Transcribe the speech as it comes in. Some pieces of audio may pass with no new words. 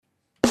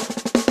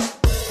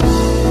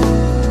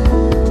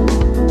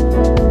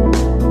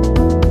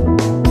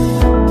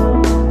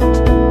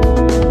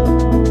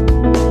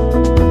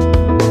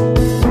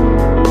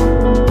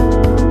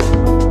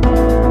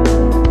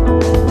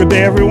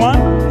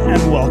everyone,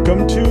 and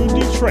welcome to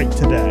Detroit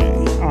Today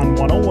on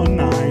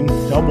 101.9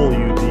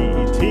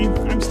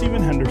 WDET. I'm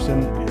Stephen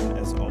Henderson, and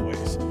as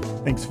always,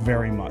 thanks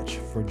very much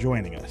for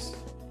joining us.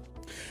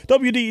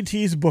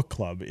 WDET's book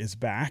club is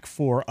back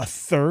for a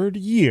third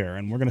year,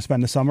 and we're going to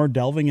spend the summer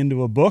delving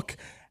into a book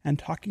and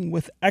talking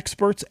with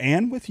experts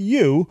and with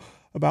you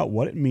about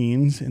what it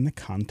means in the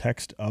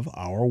context of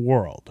our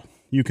world.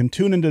 You can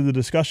tune into the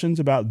discussions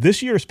about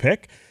this year's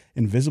pick,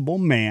 Invisible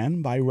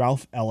Man by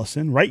Ralph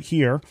Ellison, right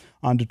here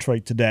on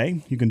Detroit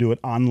Today. You can do it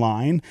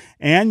online,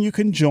 and you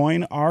can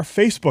join our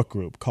Facebook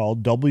group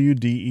called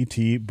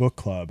WDET Book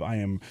Club. I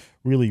am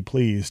really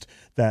pleased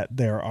that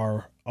there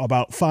are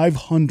about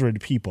 500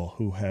 people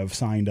who have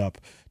signed up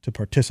to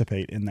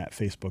participate in that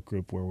Facebook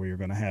group, where we are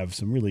going to have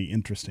some really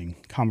interesting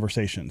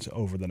conversations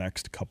over the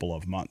next couple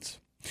of months.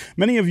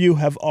 Many of you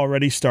have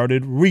already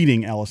started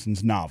reading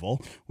Ellison's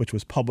novel, which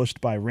was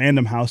published by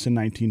Random House in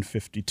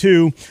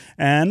 1952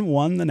 and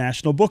won the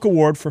National Book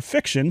Award for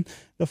Fiction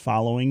the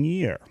following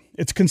year.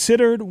 It's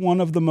considered one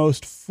of the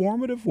most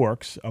formative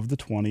works of the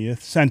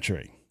 20th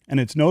century, and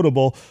it's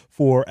notable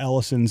for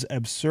Ellison's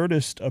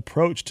absurdist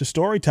approach to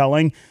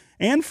storytelling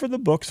and for the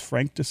book's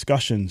frank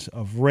discussions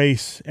of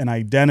race and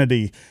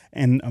identity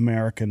in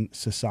American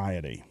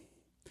society.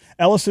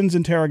 Ellison's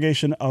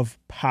interrogation of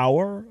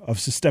power, of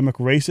systemic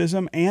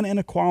racism, and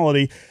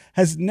inequality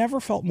has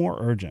never felt more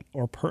urgent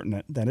or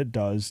pertinent than it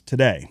does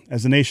today,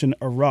 as the nation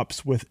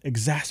erupts with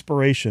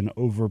exasperation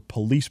over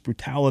police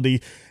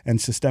brutality and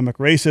systemic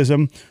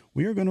racism.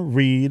 We are going to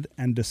read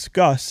and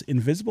discuss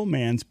Invisible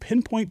Man's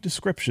pinpoint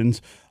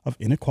descriptions of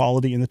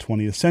inequality in the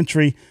 20th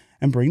century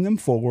and bring them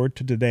forward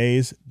to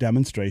today's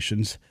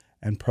demonstrations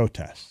and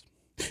protests.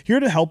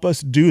 Here to help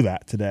us do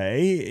that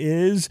today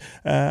is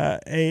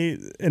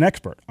an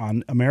expert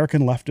on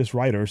American leftist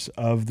writers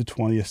of the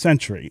 20th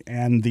century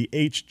and the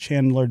H.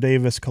 Chandler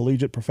Davis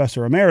Collegiate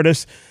Professor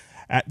Emeritus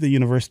at the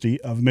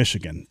University of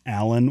Michigan,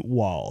 Alan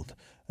Wald.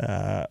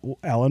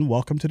 Alan,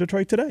 welcome to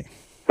Detroit Today.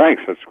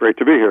 Thanks. It's great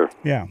to be here.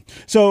 Yeah.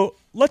 So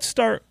let's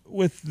start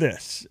with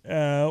this.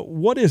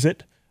 What is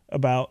it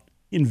about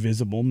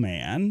Invisible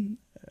Man,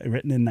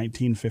 written in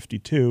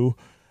 1952,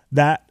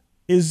 that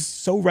is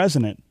so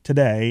resonant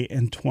today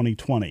in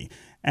 2020?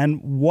 And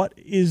what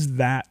is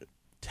that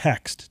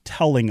text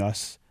telling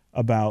us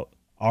about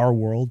our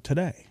world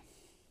today?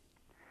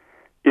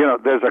 You know,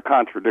 there's a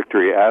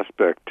contradictory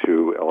aspect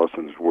to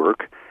Ellison's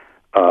work.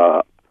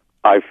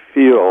 I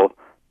feel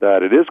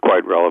that it is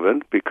quite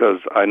relevant because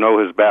I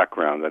know his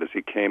background. That is,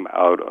 he came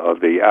out of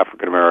the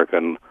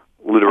African-American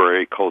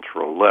literary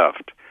cultural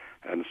left.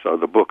 And so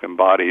the book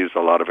embodies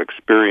a lot of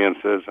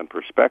experiences and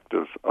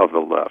perspectives of the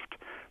left.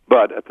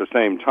 But at the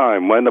same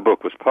time, when the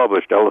book was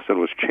published, Ellison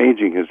was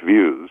changing his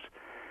views.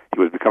 He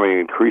was becoming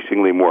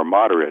increasingly more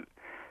moderate.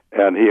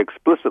 And he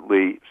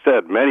explicitly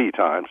said many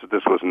times that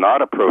this was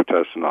not a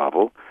protest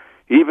novel.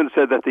 He even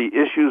said that the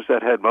issues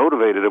that had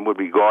motivated him would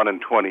be gone in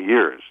 20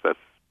 years. That's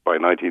by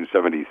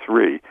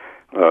 1973.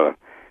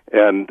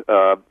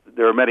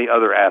 There are many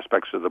other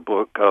aspects of the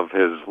book, of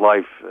his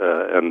life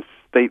and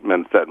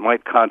statements, that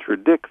might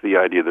contradict the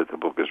idea that the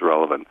book is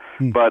relevant.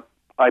 But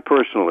I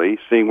personally,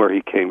 seeing where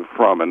he came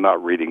from and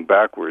not reading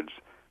backwards,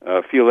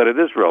 feel that it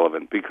is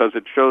relevant because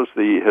it shows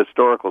the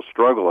historical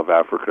struggle of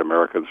African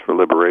Americans for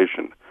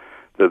liberation.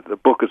 The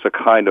book is a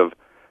kind of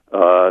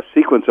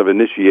sequence of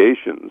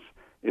initiations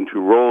into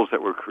roles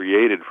that were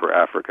created for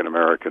African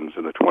Americans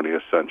in the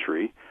 20th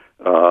century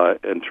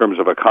in terms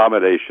of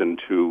accommodation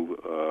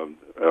to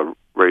a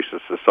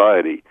racist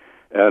society.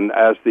 And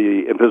as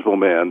the Invisible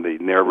Man, the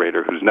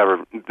narrator, who's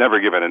never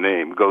given a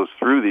name, goes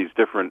through these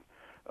different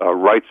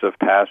rites of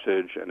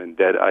passage and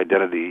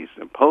identities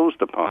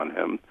imposed upon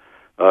him,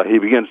 he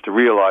begins to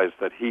realize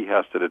that he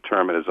has to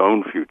determine his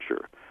own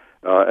future.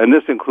 And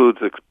this includes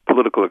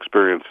political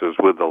experiences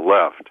with the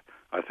left.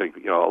 I think,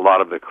 a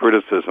lot of the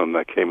criticism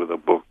that came of the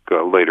book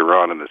later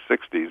on in the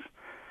 60s,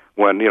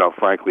 when,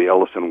 frankly,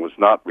 Ellison was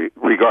not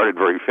regarded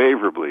very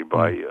favorably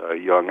by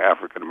young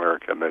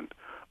African-American and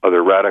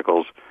other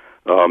radicals,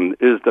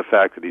 is the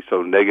fact that he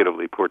so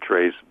negatively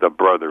portrays the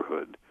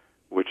Brotherhood,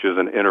 which is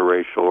an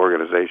interracial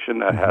organization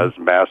that has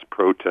mass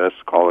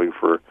protests calling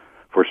for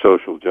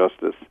social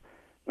justice.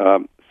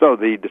 So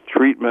the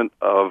treatment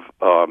of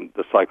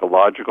the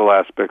psychological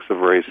aspects of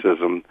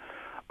racism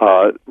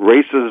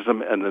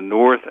in the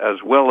North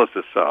as well as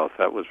the South,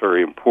 that was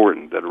very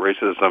important, that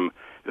racism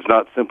is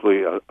not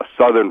simply a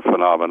Southern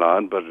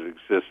phenomenon, but it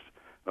exists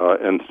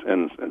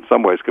in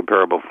some ways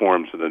comparable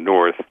forms in the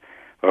North.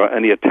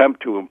 And the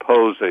attempt to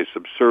impose a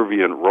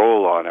subservient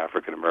role on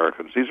African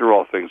Americans. These are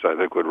all things I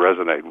think would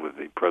resonate with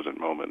the present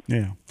moment.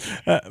 Yeah.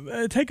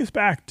 Take us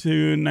back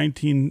to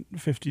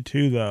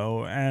 1952,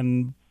 though,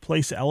 and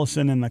place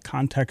Ellison in the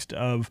context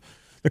of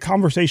the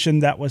conversation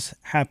that was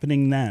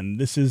happening then.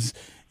 This is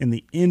in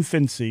the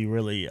infancy,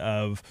 really,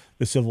 of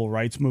the civil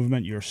rights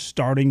movement. You're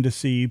starting to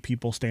see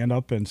people stand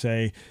up and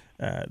say,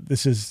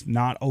 this is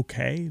not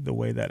okay, the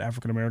way that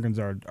African Americans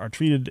are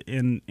treated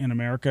in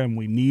America, and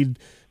we need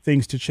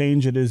things to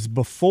change. It is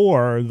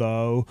before,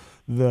 though,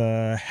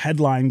 the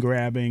headline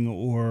grabbing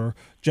or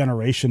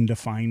generation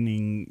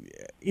defining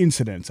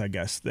incidents, I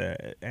guess,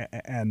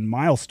 and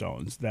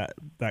milestones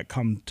that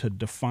come to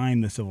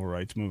define the civil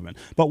rights movement.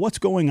 But what's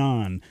going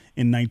on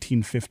in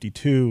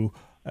 1952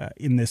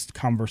 in this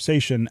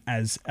conversation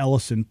as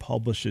Ellison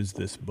publishes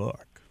this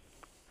book?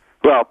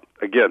 Well,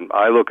 again,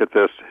 I look at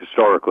this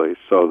historically.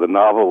 So the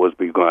novel was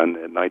begun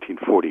in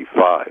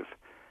 1945.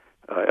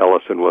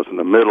 Ellison was in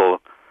the middle,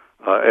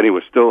 and he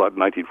was still at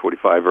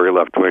 1945 very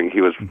left-wing. He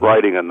was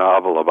writing a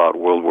novel about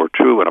World War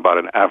II and about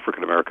an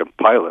African-American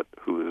pilot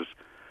who was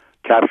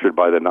captured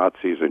by the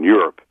Nazis in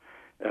Europe.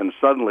 And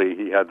suddenly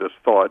he had this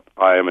thought,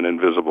 I am an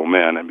invisible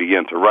man, and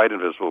began to write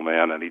Invisible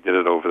Man, and he did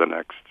it over the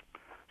next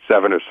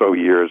 7 or so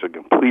years and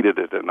completed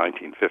it in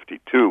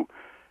 1952.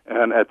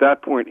 And at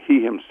that point,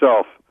 he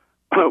himself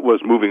was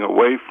moving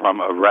away from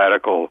a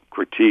radical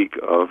critique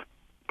of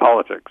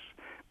politics.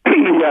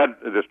 He had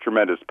this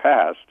tremendous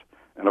past,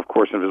 and of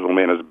course Invisible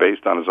Man is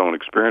based on his own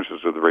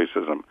experiences with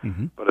racism,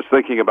 but his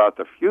thinking about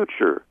the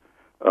future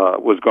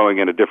was going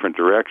in a different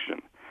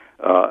direction.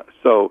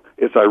 So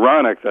it's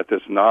ironic that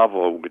this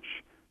novel, which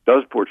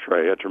does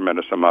portray a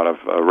tremendous amount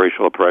of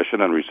racial oppression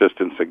and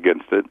resistance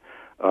against it,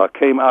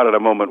 came out at a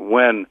moment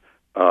when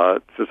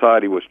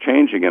society was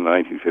changing in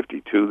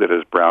 1952, that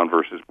is Brown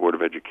versus Board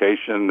of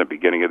Education, the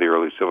beginning of the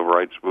early civil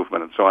rights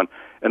movement, and so on.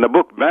 And the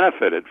book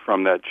benefited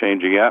from that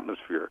changing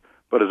atmosphere.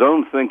 But his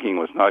own thinking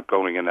was not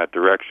going in that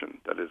direction.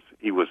 That is,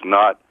 he was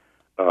not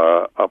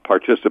a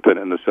participant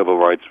in the civil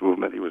rights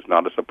movement. He was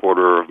not a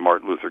supporter of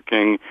Martin Luther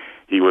King.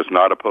 He was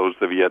not opposed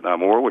to the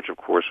Vietnam War, which, of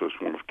course, was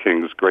one of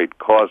King's great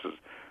causes.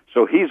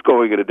 So he's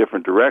going in a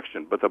different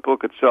direction. But the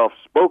book itself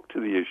spoke to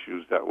the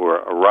issues that were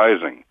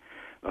arising.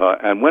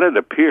 And when it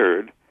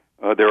appeared,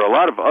 there are a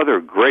lot of other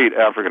great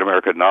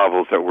African-American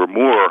novels that were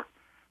more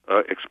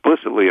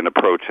explicitly in the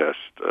protest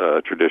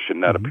tradition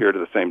that appeared at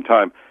the same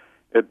time.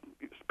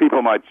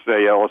 People might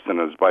say Ellison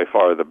is by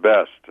far the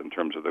best in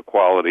terms of the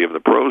quality of the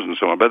prose and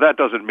so on, but that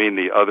doesn't mean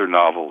the other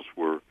novels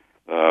were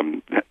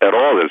at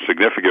all as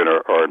significant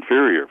or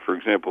inferior. For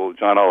example,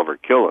 John Oliver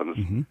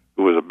Killens,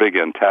 who was a big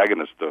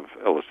antagonist of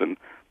Ellison,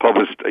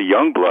 published A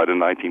Youngblood in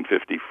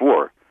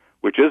 1954,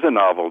 which is a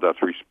novel that's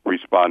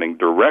responding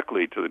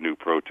directly to the new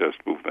protest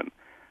movement.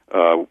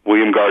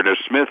 William Gardner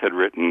Smith had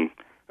written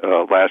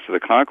Last of the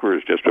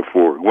Conquerors just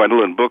before.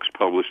 Gwendolyn Brooks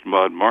published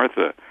Maud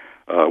Martha.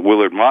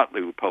 Willard Motley,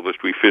 who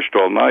published We Fished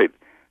All Night.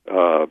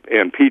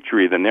 Ann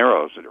Petrie, The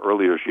Narrows.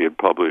 Earlier she had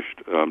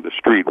published The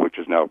Street, which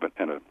has now been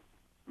in a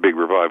big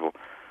revival.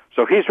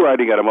 So he's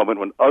writing at a moment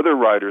when other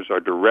writers are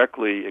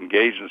directly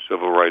engaged in the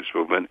civil rights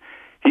movement.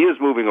 He is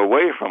moving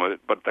away from it,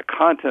 but the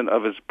content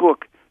of his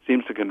book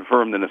seems to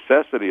confirm the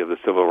necessity of the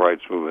civil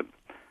rights movement.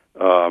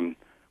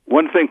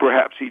 One thing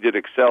perhaps he did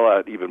excel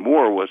at even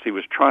more was he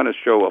was trying to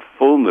show a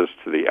fullness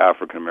to the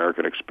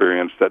African-American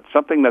experience, that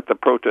something that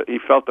he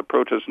felt the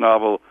protest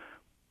novel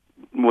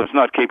was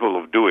not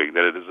capable of doing,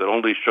 that it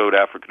only showed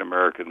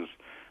African-Americans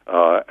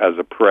as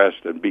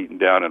oppressed and beaten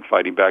down and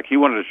fighting back. He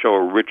wanted to show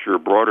a richer,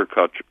 broader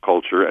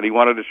culture, and he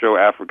wanted to show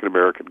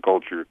African-American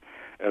culture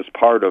as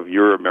part of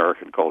your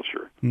American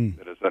culture.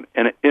 That is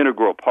an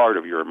integral part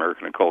of your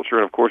American culture.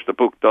 And, of course, the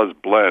book does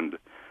blend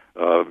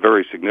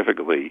very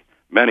significantly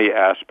many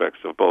aspects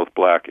of both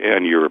black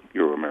and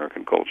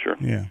Euro-American culture.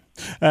 Yeah.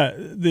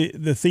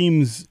 The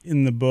themes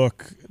in the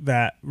book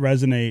that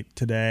resonate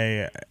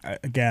today,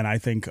 again, I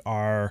think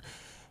are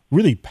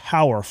really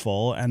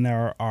powerful, and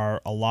there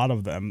are a lot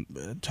of them.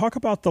 Talk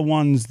about the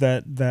ones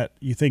that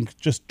you think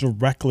just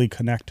directly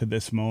connect to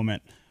this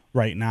moment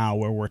right now,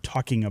 where we're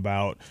talking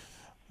about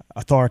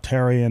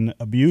authoritarian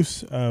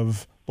abuse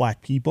of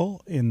black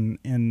people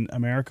in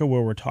America,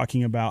 where we're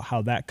talking about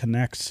how that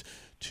connects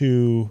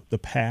to the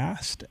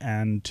past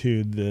and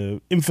to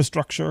the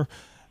infrastructure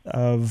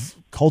of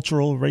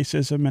cultural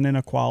racism and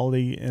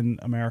inequality in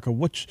America.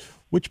 Which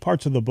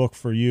parts of the book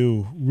for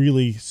you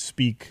really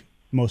speak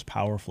most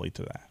powerfully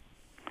to that?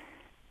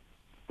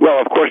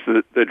 Well, of course,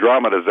 the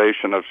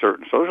dramatization of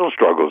certain social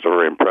struggles are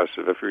very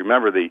impressive. If you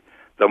remember, the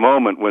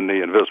moment when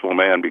the Invisible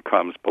Man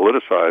becomes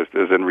politicized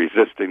is in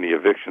Resisting the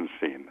Eviction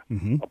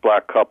Scene. A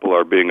black couple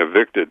are being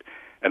evicted,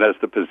 and as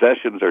the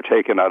possessions are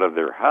taken out of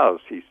their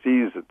house, he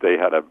sees that they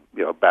had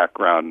a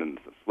background in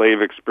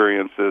slave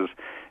experiences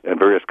and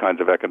various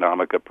kinds of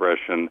economic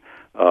oppression,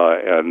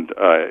 and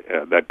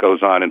that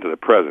goes on into the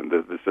present.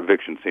 This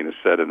eviction scene is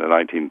set in the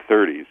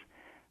 1930s.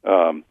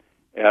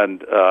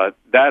 And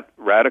that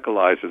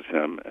radicalizes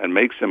him and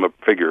makes him a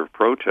figure of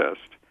protest.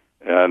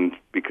 And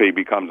he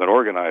becomes an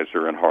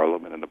organizer in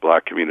Harlem and in the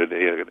black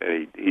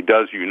community. He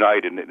does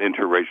unite in an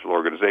interracial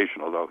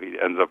organization, although he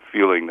ends up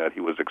feeling that he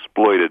was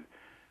exploited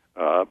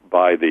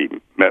by the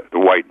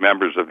white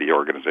members of the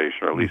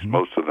organization, or at least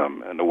most of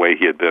them, and the way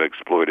he had been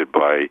exploited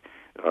by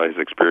his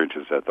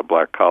experiences at the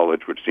black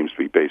college, which seems to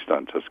be based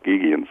on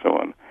Tuskegee and so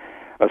on.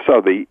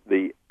 So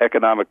the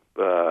economic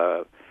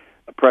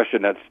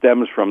oppression that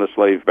stems from the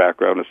slave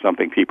background is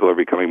something people are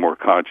becoming more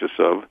conscious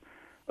of.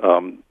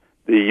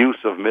 The use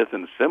of myth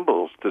and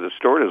symbols to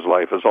distort his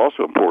life is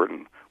also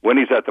important. When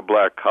he's at the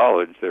Black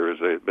College, there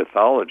is a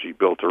mythology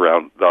built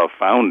around the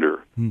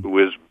founder, who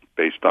is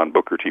based on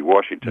Booker T.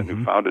 Washington,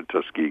 who founded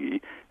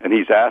Tuskegee, and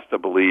he's asked to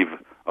believe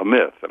a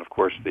myth. And of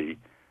course, the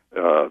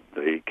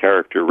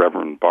character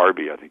Reverend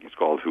Barbie, I think he's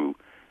called, who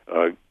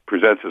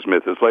presents his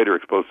myth, is later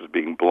exposed as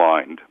being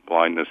blind.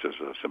 Blindness is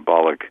a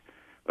symbolic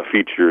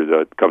feature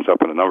that comes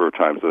up in a number of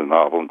times in the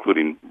novel,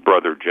 including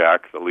Brother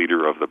Jack, the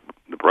leader of the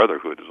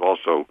Brotherhood, is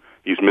also,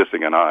 he's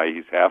missing an eye,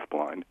 he's half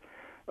blind.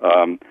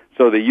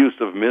 So the use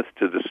of myth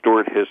to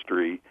distort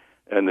history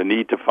and the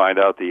need to find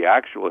out the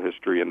actual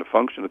history and the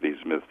function of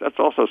these myths, that's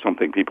also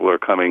something people are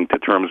coming to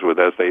terms with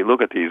as they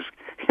look at these,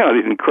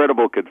 these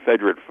incredible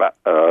Confederate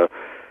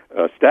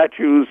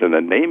statues and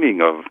the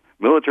naming of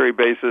military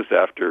bases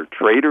after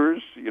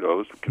traitors,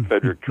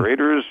 Confederate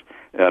traitors,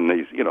 and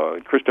these,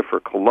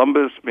 Christopher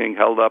Columbus being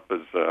held up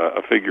as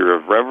a figure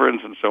of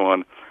reverence and so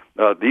on.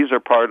 These are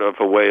part of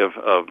a way of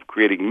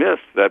creating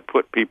myths that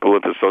put people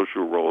into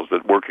social roles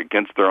that work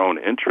against their own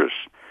interests.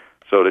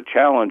 So to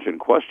challenge and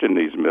question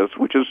these myths,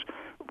 which is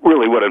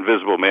really what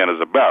Invisible Man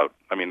is about.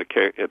 I mean,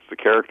 it's the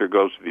character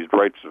goes to these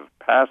rites of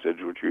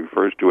passage, which he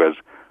refers to as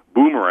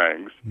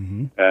boomerangs,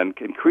 and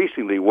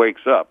increasingly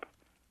wakes up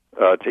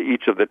to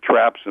each of the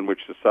traps in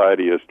which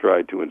society has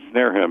tried to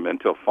ensnare him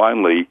until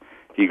finally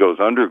he goes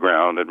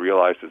underground and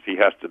realizes he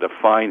has to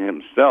define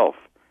himself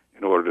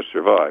in order to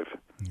survive.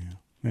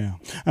 Yeah.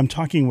 I'm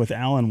talking with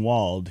Alan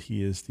Wald.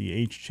 He is the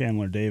H.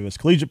 Chandler Davis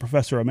Collegiate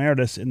Professor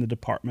Emeritus in the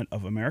Department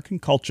of American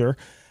Culture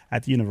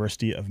at the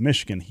University of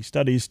Michigan. He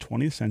studies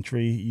 20th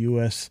century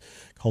U.S.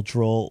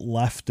 cultural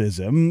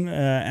leftism,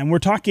 and we're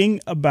talking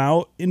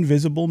about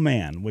Invisible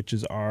Man, which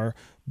is our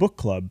book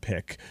club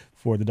pick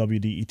for the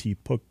WDET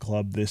Book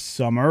Club this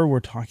summer.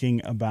 We're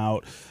talking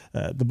about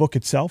the book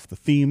itself, the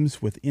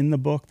themes within the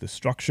book, the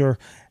structure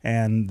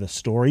and the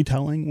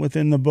storytelling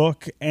within the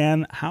book,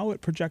 and how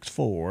it projects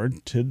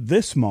forward to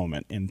this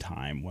moment in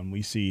time when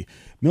we see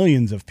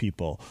millions of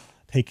people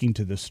taking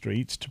to the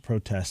streets to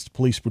protest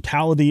police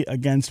brutality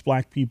against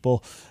black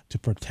people, to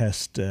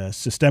protest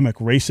systemic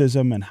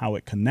racism and how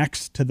it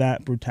connects to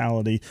that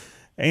brutality,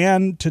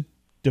 and to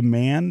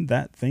demand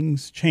that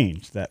things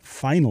change, that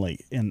finally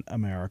in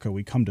America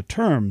we come to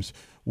terms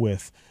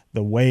with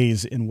the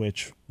ways in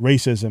which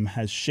racism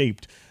has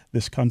shaped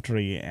this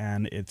country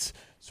and its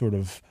sort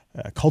of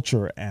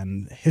culture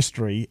and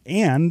history,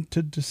 and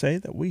to say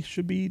that we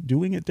should be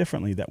doing it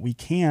differently, that we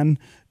can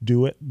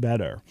do it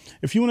better.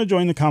 If you want to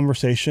join the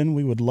conversation,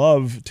 we would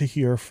love to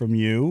hear from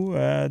you.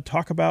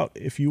 Talk about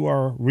if you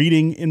are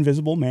reading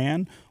Invisible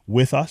Man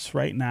with us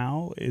right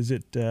now. Is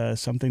it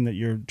something that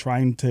you're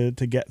trying to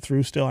get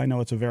through still? I know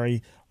it's a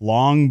very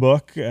long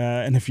book,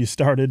 and if you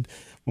started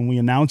when we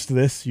announced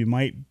this, you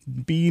might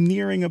be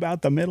nearing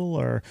about the middle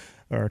or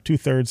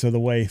 2/3 of the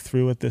way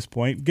through at this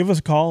point. Give us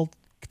a call.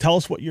 Tell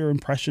us what your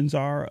impressions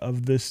are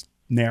of this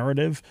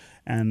narrative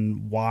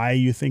and why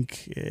you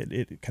think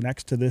it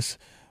connects to this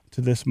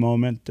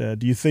moment.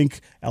 Do you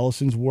think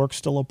Ellison's work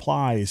still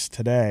applies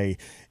today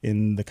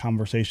in the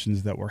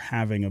conversations that we're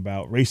having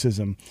about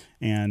racism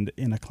and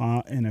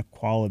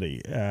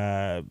inequality?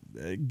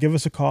 Give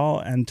us a call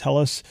and tell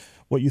us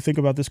what you think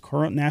about this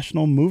current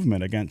national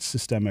movement against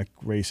systemic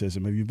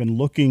racism. Have you been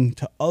looking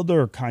to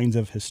other kinds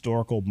of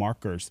historical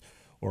markers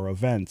or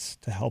events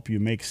to help you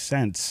make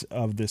sense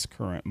of this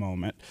current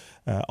moment?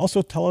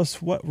 Also, tell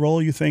us what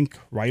role you think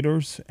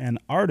writers and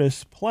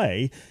artists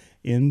play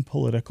in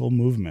political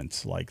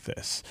movements like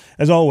this.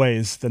 As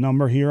always, the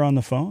number here on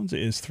the phones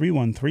is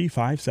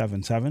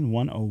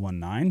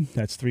 313-577-1019.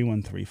 That's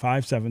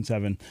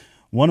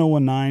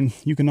 313-577-1019.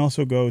 You can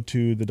also go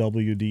to the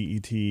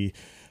WDET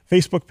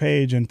Facebook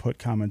page and put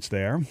comments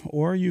there,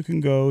 or you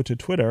can go to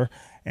Twitter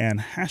and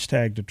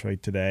hashtag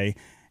Detroit Today,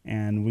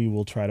 and we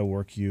will try to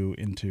work you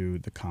into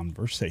the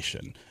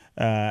conversation.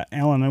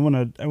 Alan, I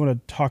want to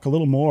talk a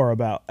little more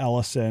about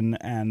Ellison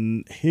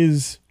and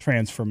his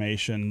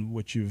transformation,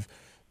 which you've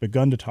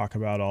begun to talk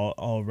about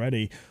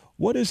already.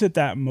 What is it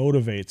that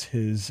motivates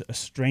his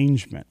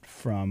estrangement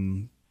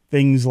from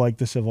things like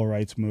the civil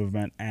rights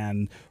movement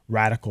and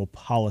radical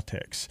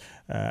politics?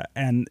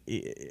 And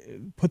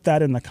put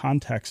that in the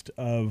context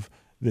of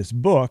this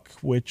book,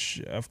 which,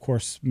 of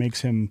course,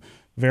 makes him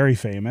very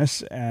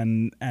famous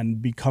and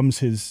becomes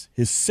his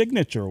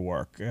signature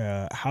work.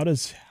 How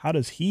does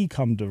he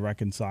come to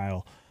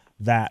reconcile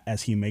that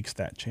as he makes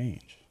that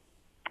change?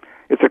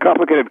 It's a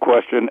complicated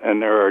question,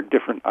 and there are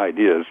different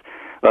ideas.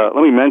 Let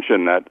me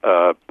mention that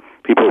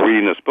people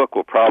reading this book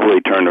will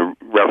probably turn to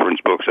reference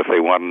books if they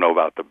want to know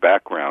about the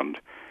background.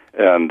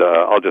 And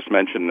I'll just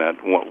mention that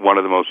one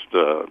of the most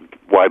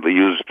widely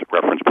used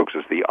reference books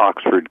is the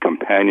Oxford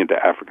Companion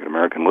to African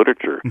American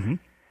Literature. Mm-hmm.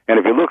 And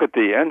if you look at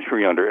the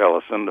entry under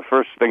Ellison, the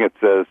first thing it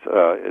says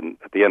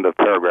at the end of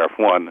paragraph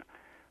 1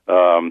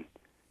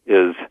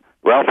 is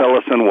Ralph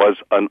Ellison was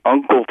an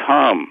Uncle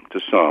Tom to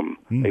some,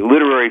 a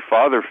literary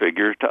father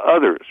figure to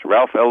others.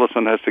 Ralph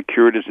Ellison has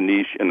secured his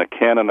niche in the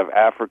canon of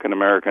African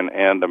American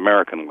and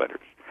American letters.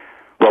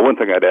 Well, one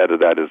thing I'd add to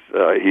that is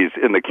he's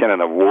in the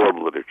canon of world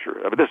literature.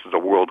 I mean, this is a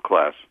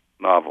world-class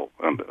novel,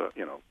 and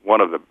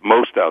one of the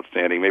most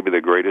outstanding, maybe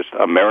the greatest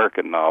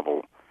American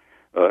novel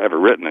ever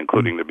written,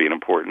 including to be an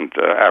important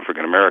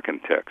African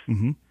American text.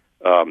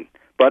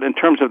 But in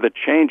terms of the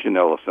change in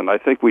Ellison, I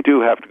think we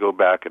do have to go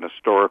back and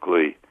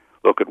historically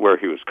look at where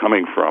he was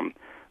coming from.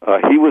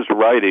 He was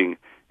writing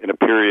in a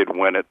period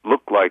when it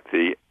looked like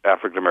the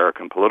African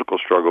American political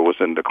struggle was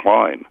in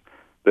decline.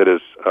 That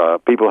is,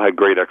 people had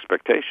great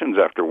expectations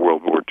after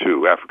World War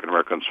II. African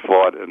Americans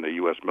fought in the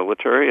U.S.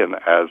 military, and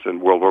as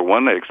in World War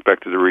I, they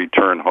expected to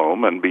return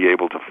home and be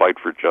able to fight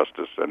for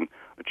justice and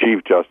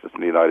achieve justice in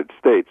the United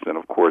States. And,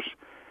 of course,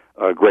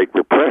 great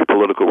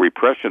political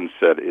repression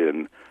set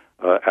in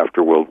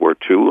after World War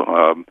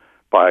II.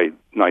 By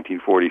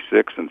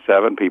 1946 and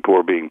 7, people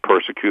were being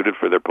persecuted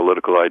for their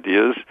political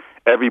ideas.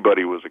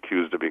 Everybody was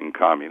accused of being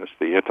communist.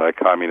 The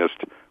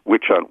anti-communist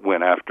witch hunt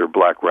went after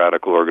black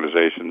radical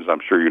organizations. I'm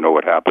sure you know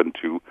what happened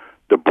to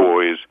Du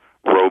Bois,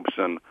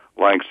 Robeson,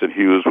 Langston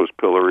Hughes was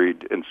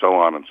pilloried, and so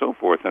on and so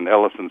forth. And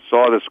Ellison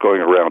saw this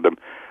going around him,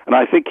 and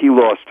I think he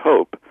lost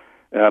hope.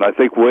 And I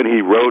think when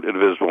he wrote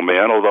Invisible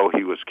Man, although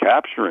he was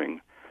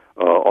capturing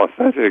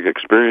authentic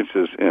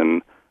experiences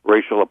in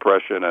racial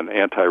oppression and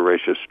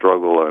anti-racist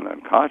struggle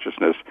and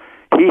consciousness,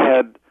 he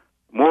had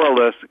more or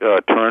less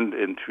turned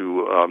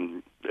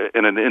into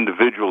in an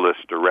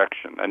individualist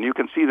direction. And you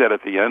can see that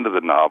at the end of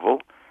the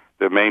novel.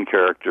 The main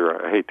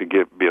character, I hate to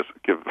give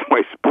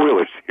away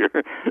spoilers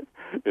here,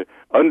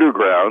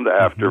 underground,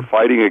 after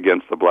fighting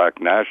against the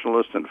black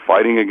nationalists and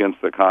fighting against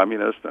the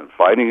communists and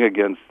fighting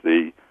against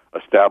the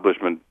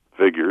establishment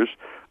figures,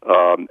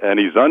 and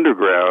he's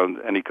underground,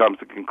 and he comes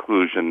to the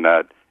conclusion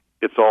that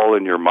it's all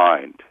in your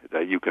mind,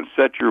 that you can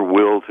set your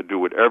will to do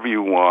whatever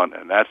you want,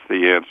 and that's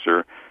the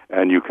answer,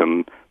 and you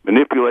can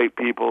manipulate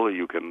people,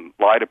 you can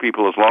lie to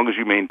people as long as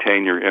you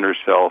maintain your inner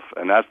self,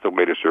 and that's the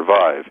way to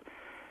survive.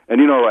 And,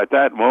 at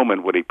that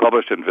moment when he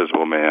published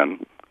Invisible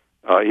Man,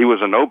 he was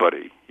a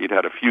nobody. He'd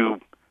had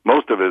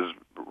most of his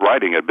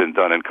writing had been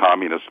done in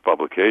communist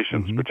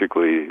publications,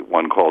 particularly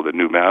one called The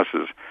New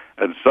Masses,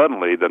 and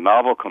suddenly the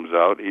novel comes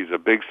out, he's a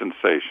big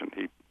sensation.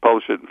 He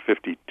published it in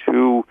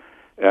 1952,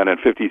 and in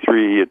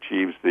 1953, he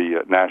achieves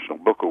the National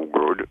Book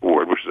Award,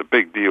 which is a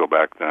big deal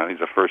back then. He's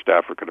the first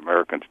African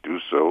American to do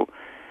so,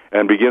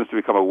 and begins to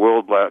become a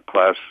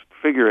world-class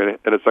figure. And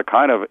it's a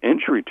kind of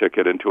entry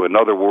ticket into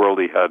another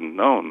world he hadn't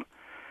known.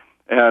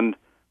 And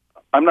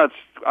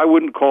I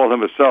wouldn't call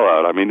him a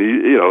sellout. I mean,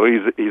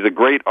 he's a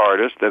great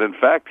artist, and in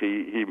fact,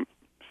 he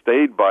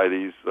stayed by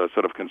these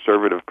sort of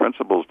conservative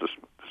principles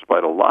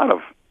despite a lot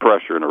of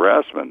pressure and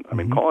harassment. I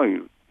mean,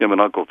 calling him an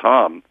Uncle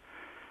Tom,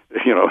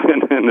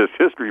 in this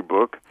history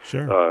book,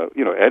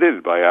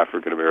 edited by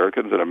African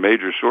Americans and a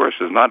major source,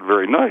 is not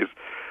very nice.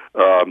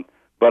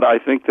 But I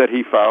think that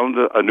he found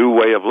a new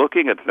way of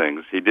looking at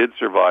things. He did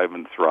survive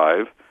and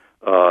thrive.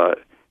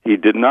 He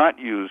did not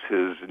use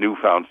his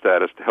newfound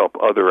status to help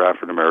other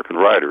African American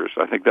writers.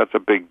 I think that's a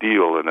big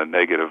deal in a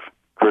negative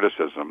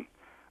criticism.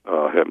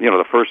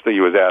 The first thing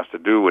he was asked to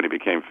do when he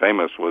became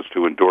famous was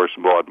to endorse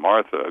Maud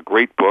Martha, a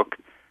great book.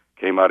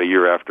 Came out a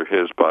year after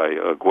his by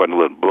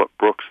Gwendolyn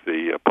Brooks,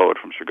 the poet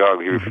from Chicago.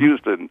 He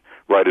refused to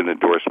write an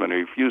endorsement. He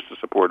refused to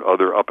support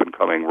other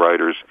up-and-coming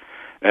writers,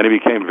 and he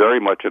became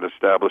very much an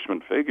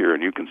establishment figure.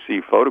 And you can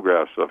see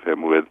photographs of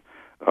him with,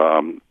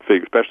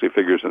 especially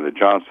figures in the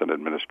Johnson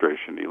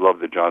administration. He loved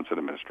the Johnson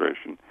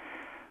administration.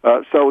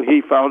 So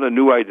he found a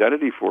new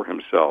identity for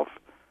himself.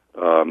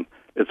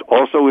 It's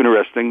also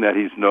interesting that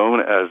he's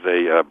known as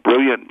a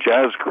brilliant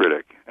jazz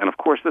critic. And, of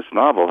course, this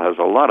novel has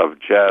a lot of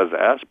jazz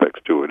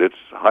aspects to it. It's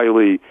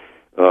highly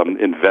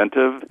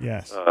inventive.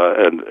 Yes.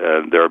 And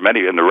there are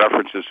many, and the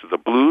references to the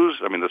blues.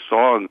 I mean, the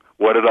song,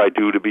 What Did I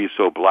Do to Be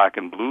So Black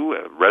and Blue,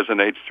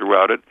 resonates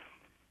throughout it.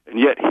 And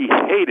yet he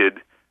hated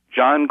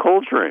John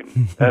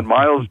Coltrane and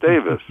Miles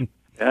Davis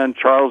and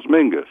Charles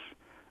Mingus.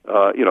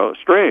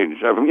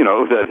 Strange,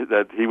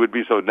 that he would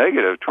be so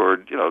negative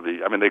toward,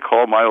 they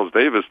call Miles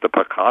Davis the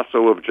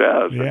Picasso of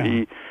jazz. Yeah.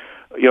 And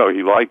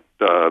he liked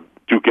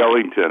Duke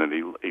Ellington,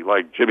 and he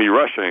liked Jimmy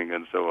Rushing,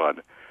 and so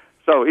on.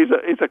 So he's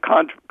a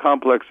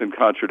complex and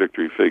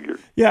contradictory figure.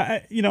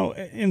 Yeah,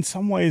 in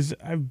some ways,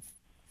 I've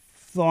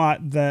thought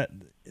that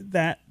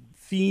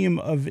theme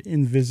of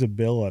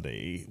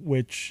invisibility,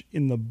 which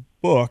in the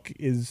book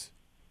is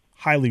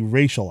highly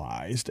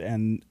racialized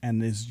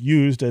and is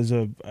used as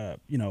a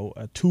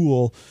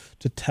tool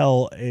to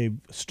tell a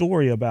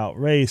story about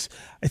race,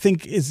 I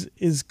think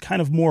is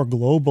kind of more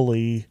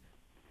globally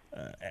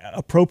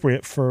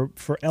appropriate for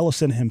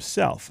Ellison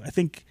himself. I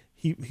think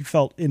he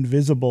felt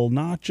invisible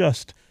not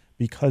just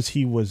because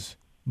he was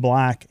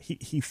black,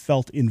 he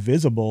felt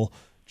invisible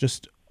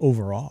just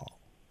overall.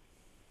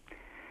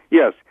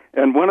 Yes,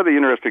 and one of the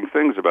interesting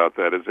things about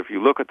that is if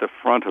you look at the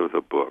front of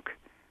the book,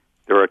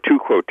 there are two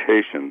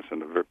quotations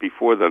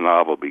before the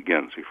novel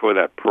begins, before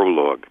that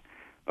prologue.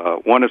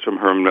 One is from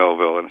Herman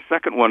Melville, and the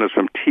second one is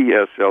from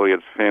T.S.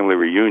 Eliot's Family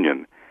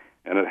Reunion.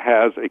 And it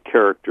has a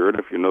character, and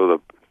if you know the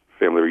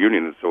Family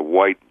Reunion, it's a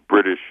white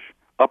British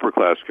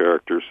upper-class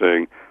character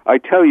saying, I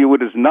tell you,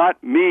 it is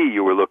not me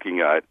you were looking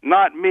at,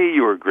 not me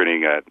you were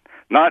grinning at,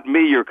 not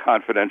me your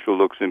confidential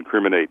looks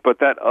incriminate, but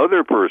that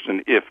other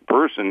person, if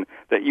person,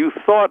 that you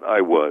thought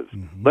I was.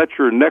 Mm-hmm. Let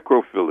your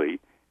necrophilia,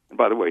 and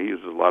by the way, he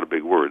uses a lot of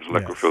big words.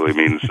 Yes. Necrophilia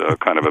means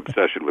kind of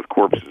obsession with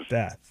corpses.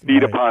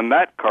 Feed upon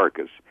that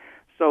carcass.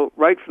 So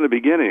right from the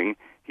beginning,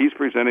 he's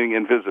presenting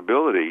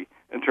invisibility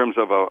in terms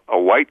of a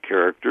white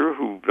character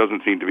who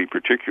doesn't seem to be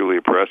particularly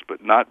oppressed,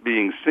 but not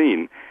being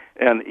seen.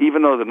 And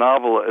even though the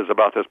novel is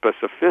about the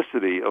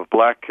specificity of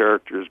black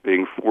characters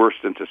being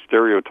forced into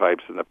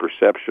stereotypes and the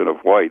perception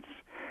of whites,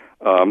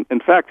 in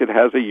fact, it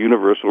has a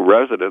universal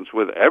resonance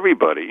with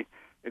everybody,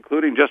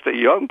 including just a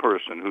young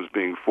person who's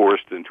being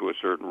forced into a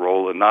certain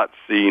role and not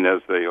seen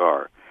as they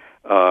are.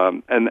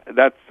 And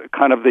that's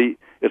kind of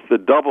it's the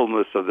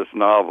doubleness of this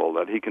novel,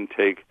 that he can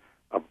take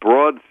a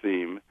broad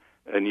theme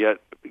and yet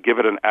give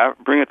it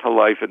bring it to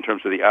life in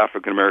terms of the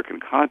African-American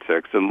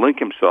context and link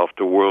himself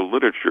to world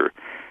literature.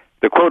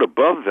 The quote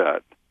above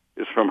that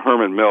is from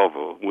Herman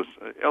Melville.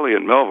 Eliot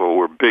and Melville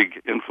were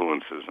big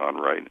influences on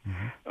Wright.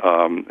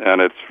 Mm-hmm.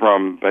 And it's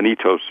from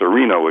Benito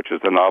Cereno, which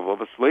is the novel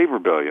of a slave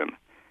rebellion.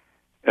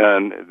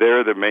 And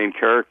there the main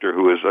character,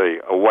 who is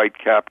a white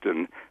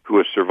captain who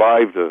has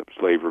survived the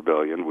slave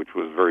rebellion, which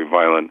was very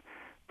violent,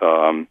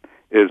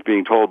 is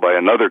being told by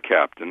another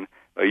captain,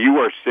 you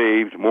are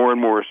saved, more and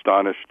more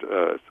astonished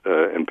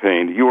and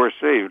pained, you are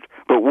saved,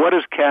 but what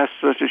has cast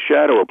such a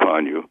shadow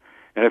upon you?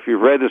 And if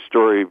you've read the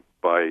story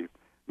by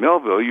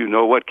Melville, you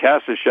know what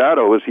casts a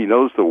shadow is he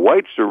knows the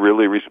whites are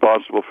really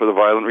responsible for the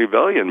violent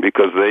rebellion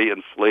because they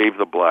enslaved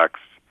the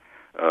blacks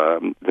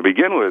to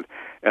begin with.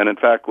 And in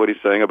fact, what he's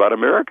saying about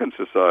American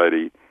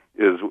society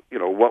is,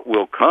 what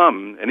will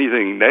come,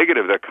 anything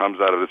negative that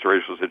comes out of this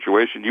racial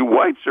situation, you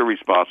whites are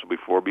responsible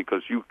for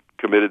because you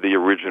committed the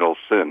original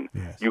sin.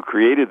 Yes. You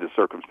created the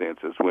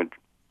circumstances when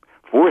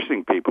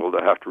forcing people to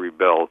have to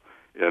rebel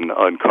in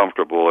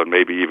uncomfortable and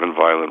maybe even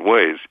violent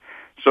ways.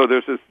 So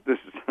there's this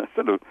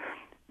sort of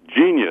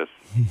genius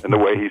in the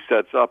way he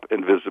sets up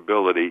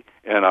invisibility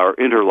and our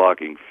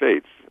interlocking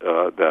fates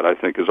that I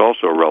think is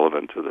also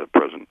relevant to the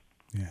present.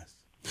 Yes.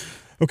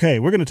 Okay,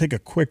 we're going to take a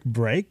quick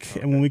break,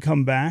 and when we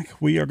come back,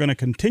 we are going to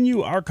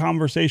continue our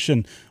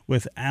conversation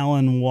with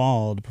Alan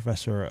Wald,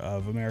 professor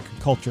of American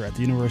culture at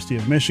the University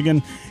of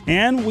Michigan,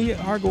 and we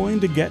are going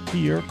to get to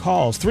your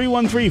calls.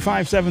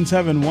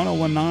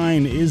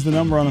 313-577-1019 is the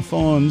number on the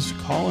phones.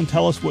 Call and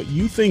tell us what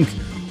you think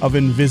of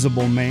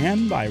Invisible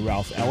Man by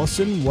Ralph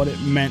Ellison, what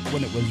it meant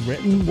when it was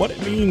written, what it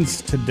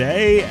means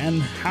today,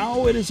 and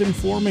how it is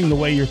informing the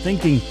way you're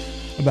thinking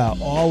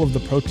about all of the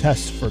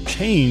protests for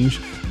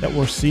change that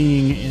we're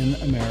seeing in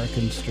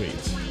American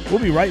streets. We'll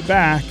be right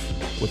back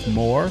with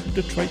more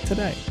Detroit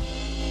Today.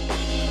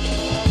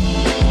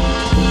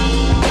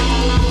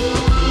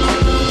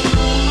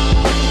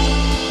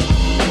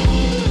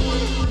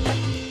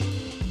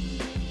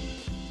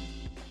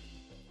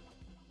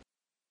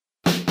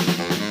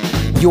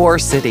 Your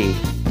city.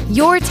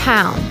 Your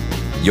town.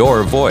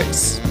 Your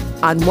voice.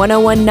 On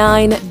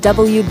 1019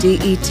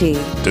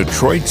 WDET.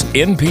 Detroit's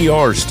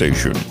NPR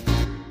station.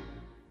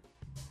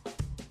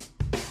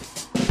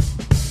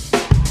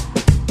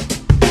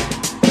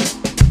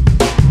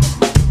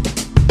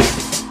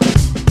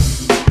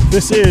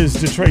 This is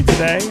Detroit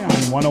Today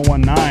on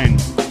 1019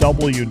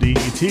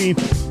 WDET.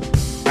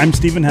 I'm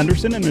Stephen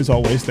Henderson, and as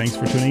always, thanks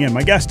for tuning in.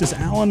 My guest is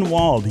Alan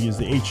Wald. He is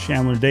the H.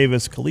 Chandler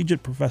Davis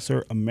Collegiate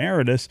Professor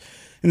Emeritus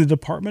in the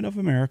Department of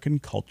American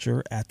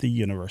Culture at the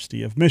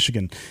University of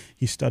Michigan.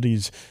 He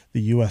studies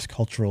the U.S.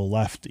 cultural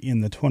left in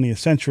the 20th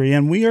century,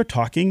 and we are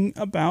talking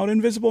about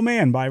Invisible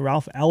Man by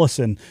Ralph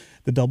Ellison,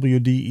 the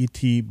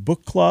WDET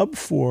book club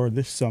for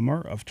this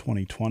summer of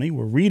 2020.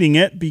 We're reading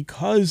it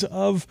because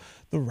of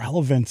the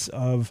relevance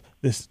of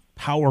this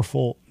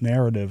powerful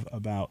narrative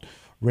about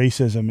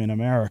racism in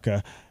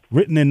America,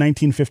 written in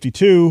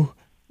 1952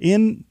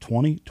 in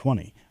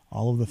 2020.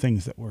 All of the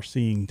things that we're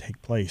seeing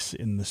take place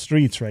in the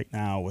streets right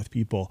now with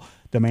people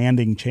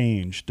demanding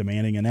change,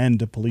 demanding an end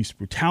to police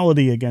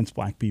brutality against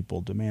black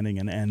people, demanding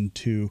an end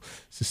to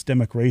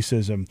systemic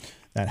racism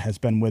that has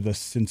been with us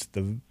since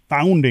the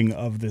founding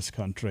of this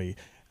country.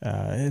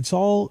 It's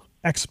all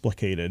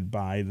explicated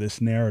by this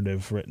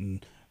narrative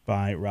written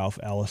by Ralph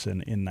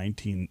Ellison in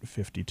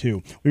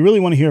 1952. We really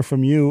want to hear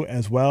from you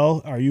as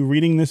well. Are you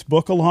reading this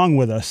book along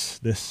with us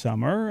this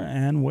summer?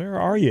 And where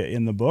are you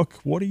in the book?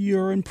 What are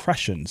your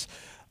impressions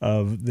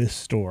of this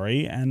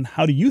story? And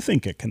how do you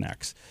think it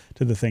connects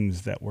to the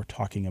things that we're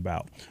talking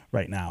about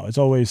right now? As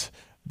always,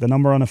 the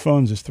number on the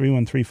phones is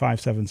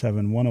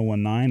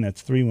 313-577-1019.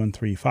 That's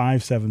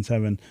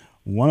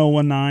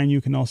 313-577-1019.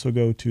 You can also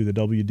go to the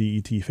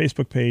WDET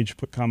Facebook page,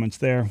 put comments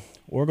there,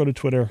 or go to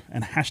Twitter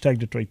and hashtag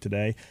Detroit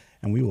Today,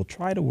 and we will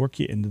try to work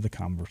you into the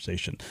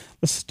conversation.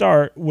 Let's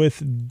start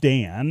with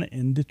Dan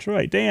in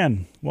Detroit.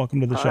 Dan,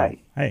 welcome to the show. Hi.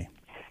 Hey.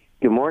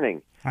 Good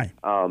morning. Hi.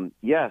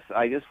 Yes,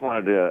 I just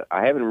wanted to.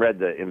 I haven't read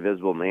The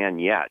Invisible Man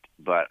yet,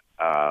 but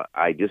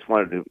I just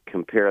wanted to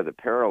compare the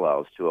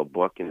parallels to a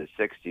book in the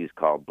 '60s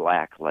called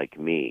Black Like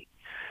Me,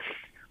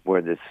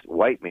 where this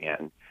white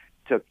man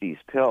took these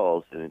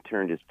pills and it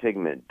turned his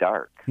pigment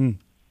dark. And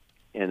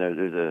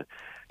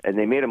and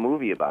they made a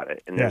movie about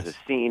it. And there's a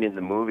scene in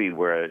the movie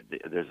where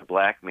there's a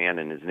black man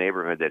in his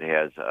neighborhood that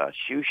has a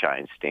shoe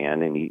shine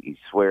stand, and he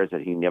swears that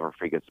he never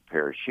forgets a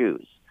pair of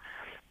shoes.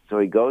 So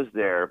he goes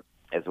there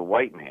as a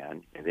white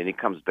man, and then he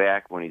comes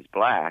back when he's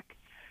black,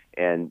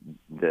 and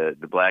the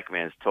black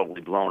man is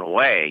totally blown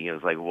away. He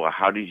was like, well,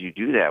 how did you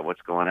do that?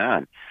 What's going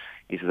on?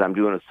 He says, I'm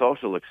doing a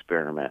social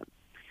experiment.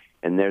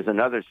 And there's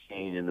another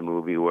scene in the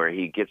movie where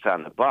he gets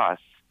on the bus,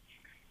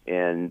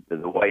 and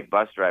the white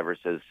bus driver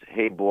says,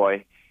 hey,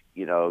 boy,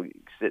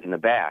 sit in the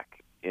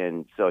back.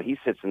 And so he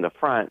sits in the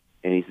front,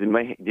 and he said,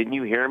 didn't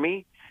you hear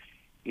me?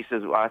 He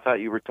says, well, I thought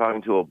you were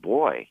talking to a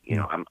boy.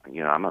 I'm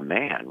a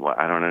man. Well,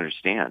 I don't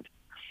understand.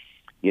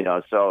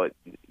 So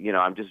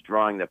I'm just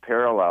drawing the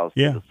parallels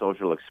to the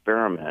social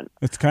experiment.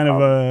 It's kind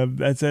of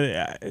that's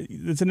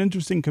an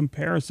interesting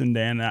comparison,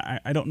 Dan.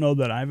 I don't know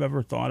that I've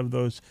ever thought of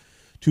those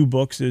two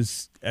books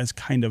as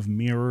kind of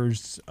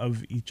mirrors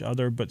of each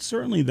other, but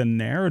certainly the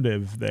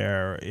narrative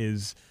there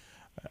is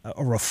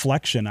a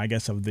reflection, I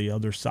guess, of the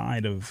other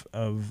side of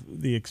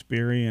the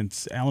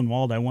experience. Alan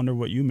Wald, I wonder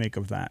what you make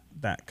of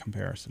that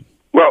comparison.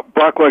 Well,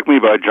 Black Like Me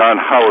by John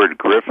Howard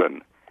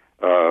Griffin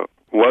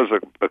was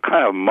a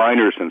kind of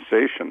minor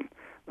sensation.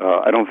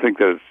 I don't think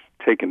that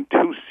it's taken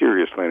too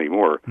seriously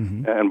anymore.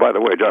 Mm-hmm. And by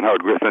the way, John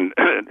Howard Griffin,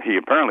 he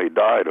apparently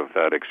died of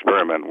that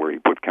experiment where he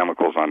put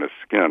chemicals on his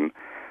skin.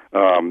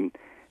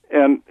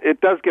 And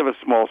it does give a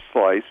small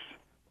slice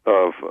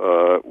of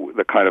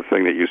the kind of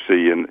thing that you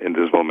see in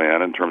Invisible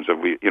Man in terms of,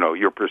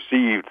 you're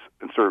perceived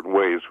in certain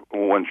ways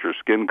once your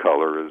skin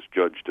color is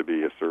judged to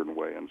be a certain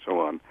way and so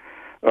on.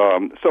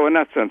 So in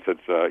that sense,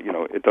 it's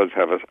it does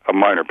have a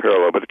minor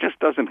parallel, but it just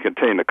doesn't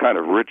contain the kind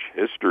of rich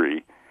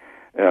history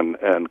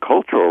and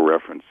cultural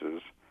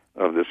references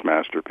of this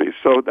masterpiece.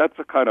 So that's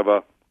a kind of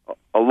a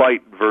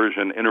light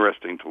version,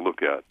 interesting to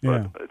look at,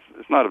 but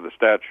it's not of the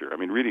stature. I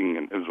mean, reading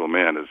Invisible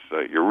Man is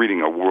you're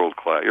reading a world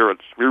class. You're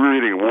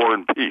reading War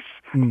and Peace.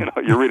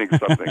 You're reading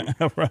something.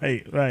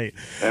 Right.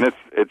 And it's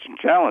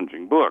a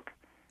challenging book.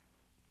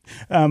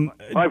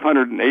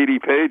 580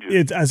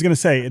 pages. I was going to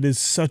say, it is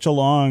such a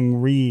long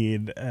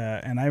read,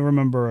 and I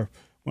remember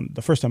when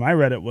the first time I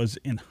read it was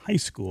in high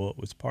school. It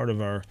was part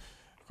of our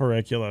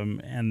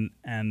curriculum, and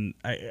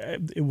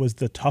it was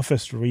the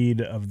toughest read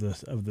of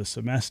the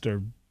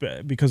semester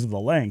because of the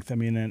length. I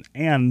mean,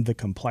 and the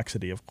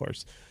complexity, of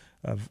course,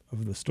 of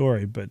the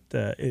story. But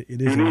it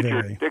is you need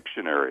very your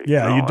dictionary.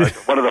 Yeah, you do.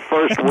 One of the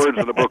first words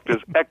in the book is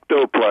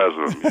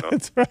ectoplasm.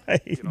 That's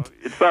right.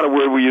 It's not a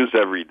word we use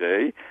every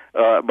day,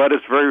 but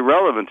it's very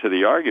relevant to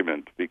the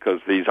argument because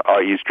he's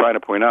trying to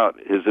point out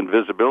his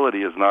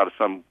invisibility is not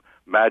some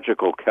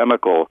magical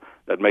chemical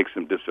that makes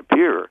him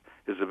disappear.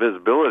 His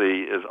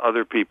invisibility is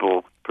other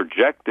people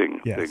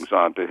projecting things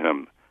onto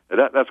him.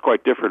 That's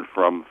quite different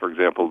from, for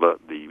example,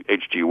 the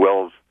H.G.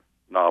 Wells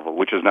novel,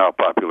 which is now a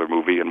popular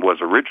movie and was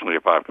originally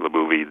a popular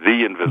movie,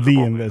 The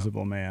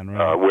Invisible Man,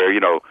 right? Where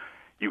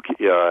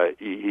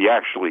he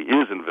actually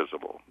is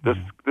invisible. This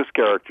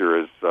character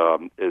is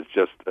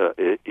just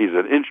he's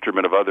an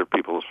instrument of other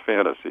people's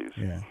fantasies.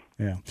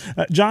 Yeah.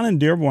 John in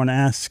Dearborn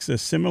asks a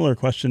similar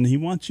question. He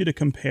wants you to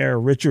compare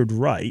Richard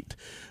Wright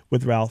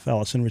with Ralph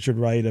Ellison. Richard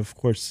Wright, of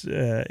course,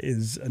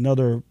 is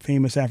another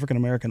famous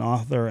African-American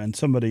author and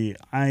somebody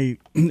I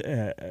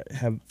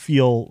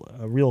feel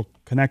a real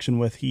connection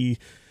with. He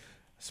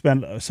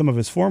spent some of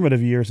his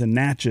formative years in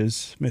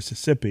Natchez,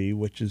 Mississippi,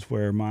 which is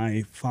where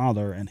my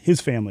father and his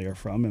family are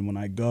from. And when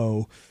I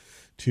go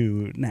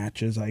to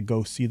Natchez, I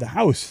go see the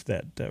house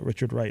that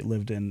Richard Wright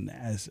lived in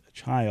as a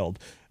child.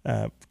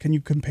 Can you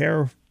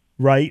compare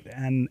Wright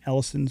and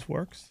Ellison's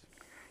works?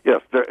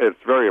 Yes, it's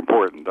very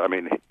important. I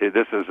mean,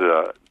 this is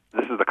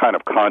the kind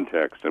of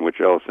context in which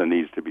Ellison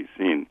needs to be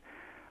seen.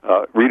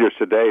 Readers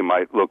today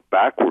might look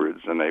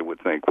backwards and they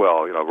would think,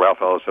 well, Ralph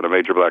Ellison, a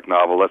major black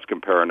novel. Let's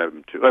compare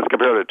him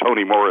to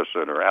Toni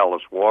Morrison or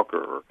Alice Walker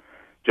or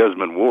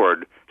Jesmond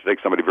Ward to take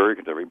somebody very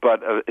contemporary.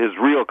 But his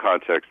real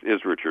context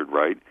is Richard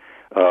Wright.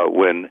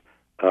 When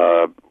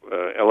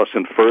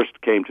Ellison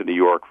first came to New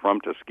York from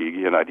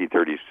Tuskegee in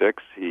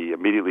 1936, he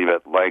immediately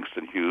met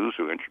Langston Hughes,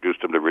 who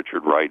introduced him to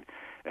Richard Wright,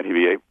 and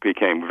he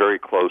became very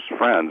close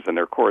friends, and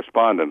their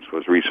correspondence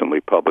was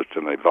recently published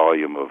in a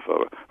volume of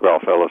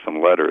Ralph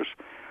Ellison letters.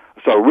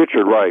 So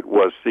Richard Wright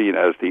was seen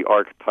as the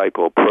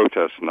archetypal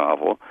protest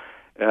novel,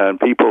 and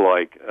people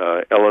like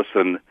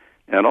Ellison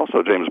and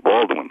also James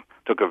Baldwin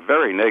took a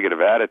very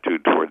negative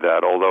attitude toward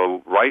that,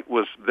 although Wright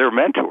was their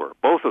mentor,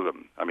 both of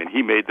them. I mean,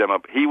 he made them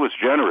up. He was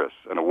generous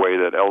in a way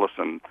that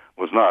Ellison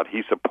was not.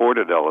 He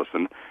supported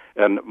Ellison,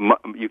 and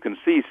you can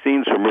see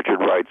scenes from Richard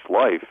Wright's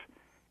life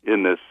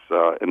in this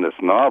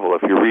novel.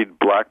 If you read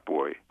Black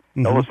Boy,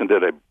 Ellison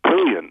did a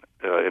brilliant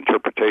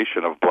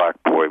interpretation of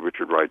Black Boy,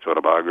 Richard Wright's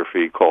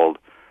autobiography, called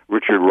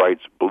Richard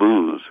Wright's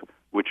Blues,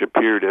 which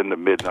appeared in the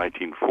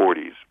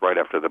mid-1940s, right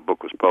after the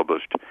book was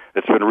published.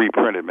 It's been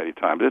reprinted many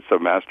times. It's a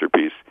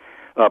masterpiece.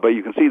 But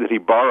you can see that he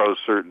borrows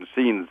certain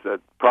scenes that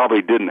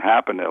probably didn't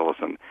happen to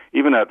Ellison.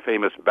 Even that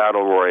famous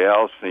battle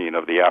royale scene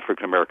of the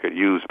African-American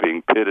youths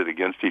being pitted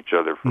against each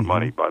other for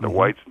money by the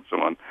whites and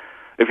so on.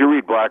 If you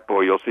read Black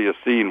Boy, you'll see a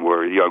scene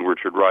where young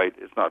Richard Wright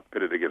is not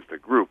pitted against a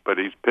group, but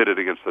he's pitted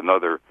against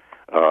another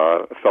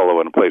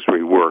fellow in a place where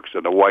he works,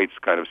 and the whites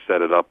kind of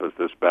set it up as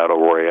this battle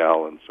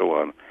royale and so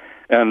on.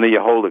 And the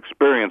whole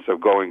experience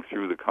of going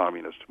through the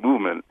communist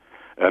movement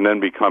and then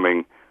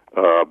becoming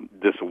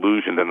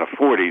disillusioned in the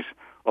 40s,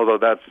 although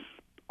that's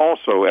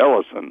also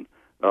Ellison,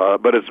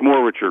 but it's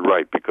more Richard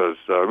Wright because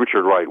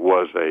Richard Wright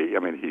was he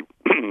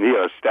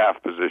had a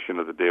staff position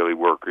as a Daily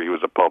Worker. He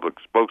was a public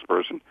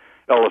spokesperson.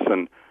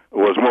 Ellison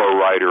was more a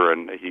writer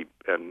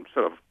and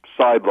sort of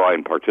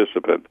sideline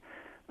participant.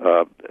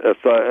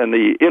 And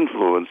the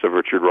influence of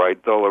Richard Wright,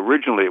 though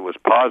originally it was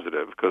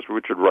positive, because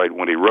Richard Wright,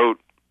 when he wrote,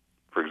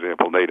 for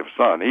example, Native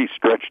Son, he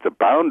stretched the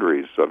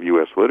boundaries of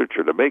U.S.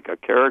 literature to make a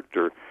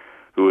character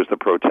who is the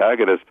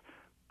protagonist,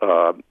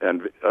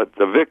 and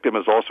the victim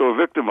is also a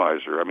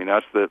victimizer. I mean,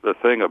 that's the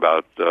thing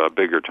about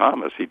Bigger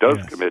Thomas. He does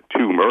commit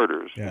two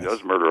murders. Yes. He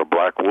does murder a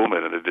black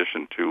woman in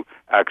addition to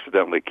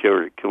accidentally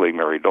killing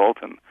Mary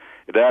Dalton.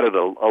 It added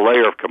a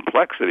layer of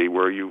complexity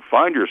where you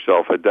find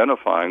yourself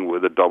identifying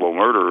with a double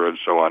murderer and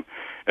so on.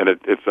 And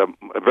it's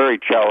a very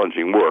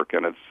challenging work,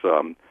 and it's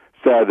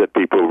sad that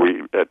people,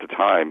 at the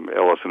time,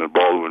 Ellison and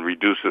Baldwin,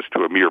 reduced this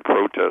to a mere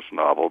protest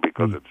novel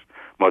because it's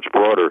much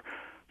broader.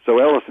 So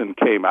Ellison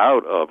came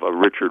out of a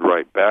Richard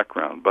Wright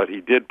background, but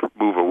he did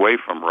move away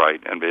from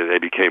Wright, and they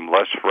became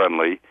less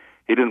friendly.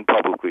 He didn't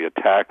publicly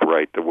attack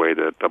Wright the way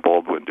that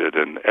Baldwin did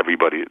in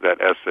that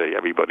essay,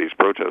 Everybody's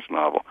Protest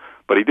novel,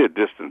 but he did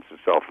distance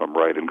himself from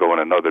Wright and go in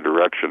another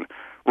direction.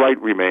 Wright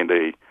remained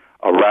a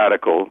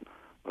radical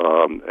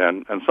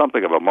and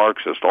something of a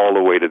Marxist all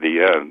the way to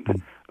the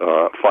end,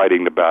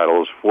 fighting the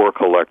battles for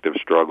collective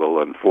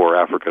struggle and for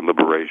African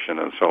liberation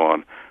and so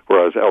on,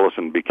 whereas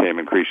Ellison became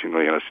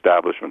increasingly an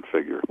establishment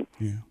figure.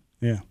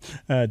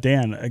 Yeah.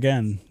 Dan,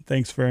 again,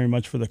 thanks very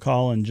much for the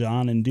call, and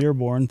John in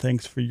Dearborn,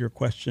 thanks for your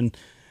question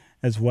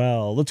as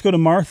well. Let's go to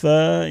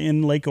Martha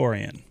in Lake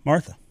Orion.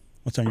 Martha,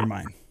 what's on your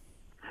mind?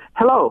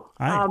 Hello.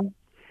 Hi.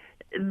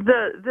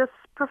 This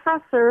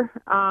professor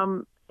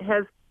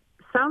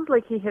sounds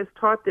like he has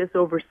taught this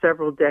over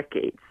several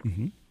decades.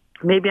 Mm-hmm.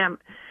 Maybe I'm...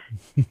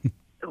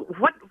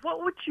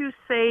 What would you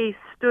say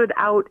stood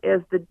out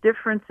as the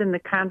difference in the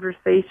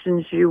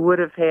conversations you would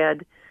have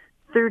had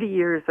 30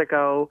 years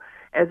ago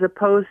as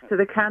opposed to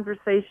the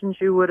conversations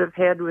you would have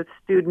had with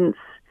students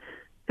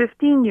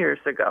 15 years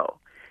ago?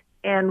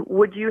 And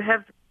would you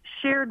have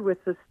shared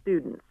with the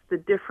students the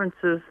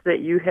differences that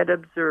you had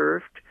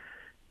observed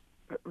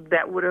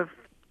that would have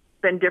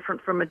been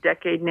different from a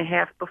decade and a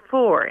half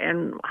before?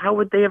 And how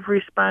would they have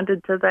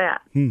responded to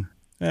that? Yeah,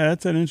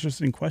 that's an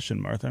interesting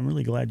question, Martha. I'm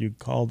really glad you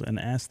called and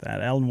asked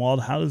that. Alan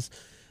Wald, how has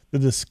the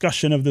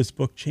discussion of this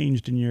book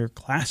changed in your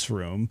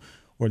classroom,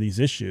 or these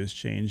issues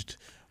changed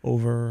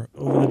over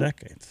the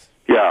decades?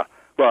 Yeah.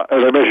 Well,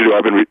 as I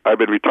mentioned, I've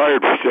been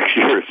retired for 6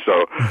 years,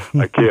 so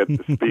I can't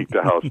speak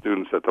to how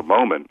students at the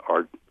moment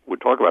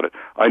would talk about it.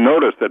 I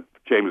noticed that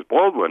James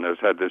Baldwin has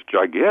had this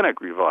gigantic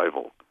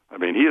revival. I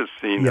mean, he is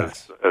seen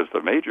as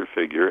the major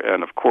figure,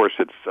 and of course,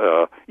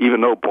 it's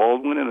even though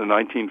Baldwin in the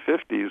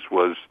 1950s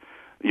was,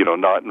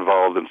 not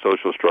involved in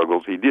social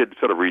struggles, he did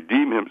sort of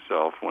redeem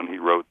himself when he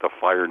wrote The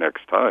Fire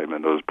Next Time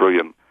and those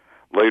brilliant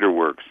later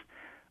works.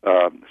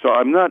 So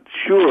I'm not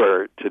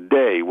sure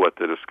today what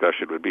the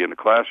discussion would be in the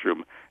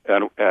classroom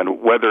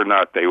and whether or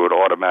not they would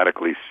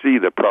automatically see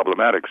the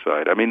problematic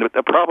side. I mean,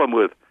 the problem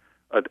with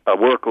a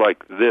work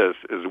like this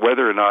is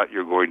whether or not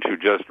you're going to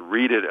just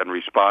read it and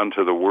respond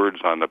to the words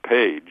on the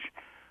page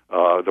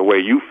the way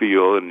you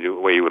feel and the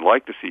way you would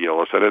like to see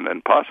Ellison,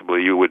 and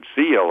possibly you would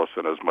see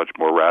Ellison as much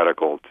more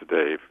radical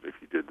today if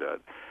you did that.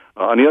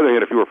 On the other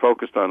hand, if you were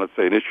focused on, let's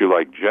say, an issue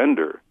like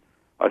gender,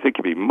 I think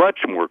you'd be much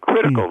more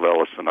critical of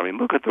Ellison. I mean,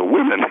 look at the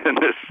women in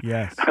this.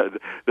 Yes.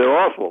 They're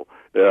awful.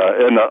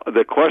 And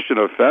the question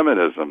of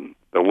feminism,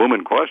 the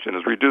woman question,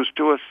 is reduced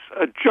to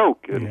a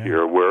joke in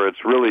here, where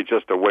it's really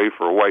just a way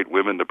for white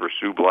women to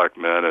pursue black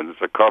men, and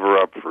it's a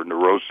cover-up for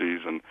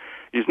neuroses. And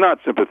he's not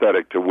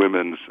sympathetic to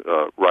women's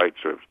rights,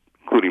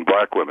 including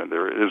black women.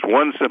 There is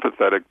one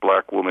sympathetic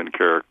black woman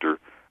character,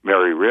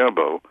 Mary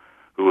Rambo,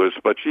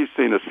 but she's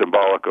seen as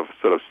symbolic of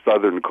sort of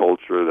Southern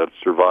culture that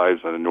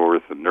survives in the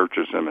North and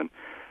nurtures him,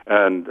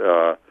 and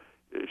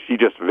she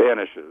just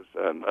vanishes.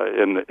 And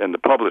in the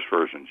published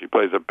version, she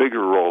plays a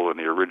bigger role in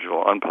the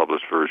original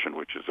unpublished version,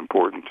 which is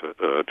important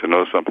to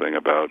know something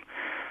about.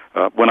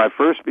 When I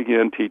first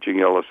began teaching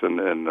Ellison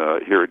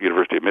here at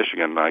University of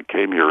Michigan, and I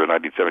came here in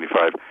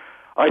 1975,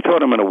 I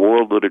taught him in a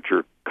world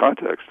literature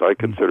context. I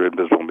consider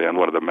Invisible Man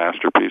one of the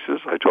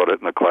masterpieces. I taught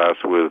it in a class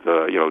with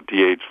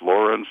D.H.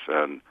 Lawrence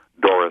and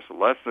Doris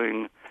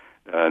Lessing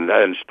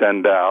and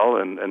Stendhal,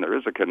 and there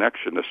is a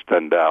connection to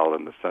Stendhal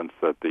in the sense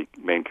that the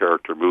main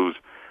character moves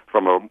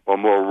from a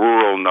more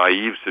rural,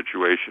 naive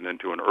situation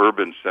into an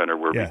urban center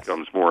where it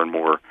becomes more and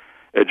more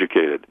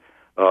educated.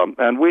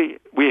 And we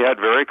had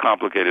very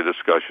complicated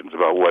discussions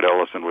about what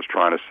Ellison was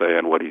trying to say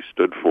and what he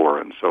stood for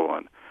and so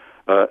on.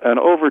 And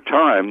over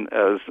time,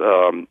 as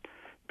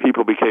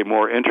people became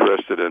more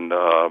interested in,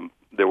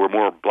 there were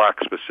more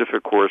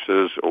black-specific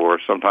courses, or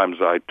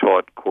sometimes I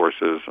taught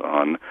courses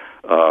on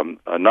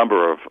a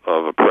number of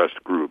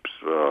oppressed groups,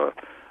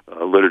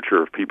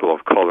 literature of people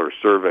of color,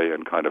 survey,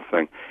 and kind of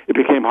thing. It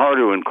became hard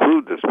to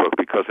include this book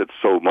because it's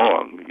so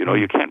long. You know,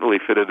 you can't really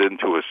fit it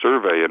into a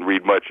survey and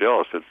read much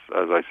else. It's,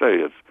 as I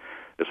say,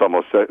 it's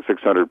almost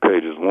 600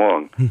 pages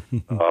long.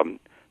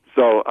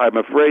 So I'm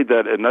afraid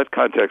that in that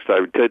context,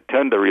 I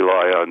tend to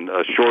rely on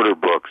shorter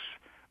books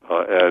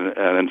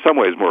and in some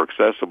ways more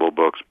accessible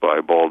books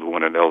by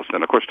Baldwin and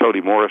Ellison. Of course, Toni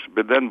Morris,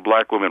 but then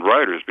black women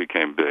writers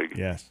became big.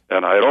 Yes.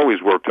 And I had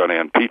always worked on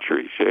Ann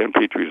Petrie. Ann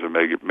Petrie is a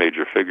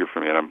major figure for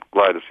me, and I'm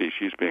glad to see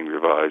she's being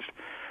revised.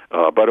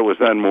 But it was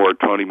then more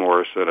Toni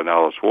Morrison and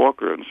Alice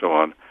Walker and so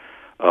on.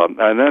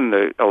 And then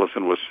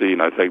Ellison was seen,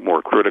 I think,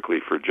 more critically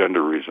for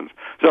gender reasons.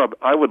 So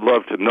I would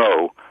love to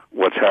know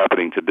what's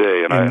happening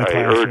today, and I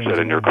urge that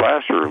in your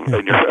classroom,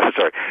 in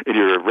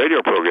your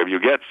radio program,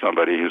 you get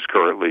somebody who's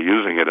currently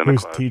using it in the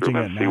classroom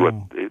and see what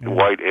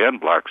white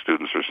and black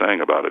students are saying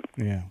about it.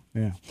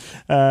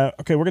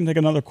 Okay, we're going to take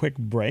another quick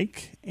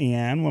break,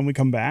 and when we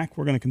come back,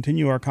 we're going to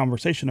continue our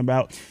conversation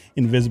about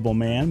Invisible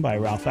Man by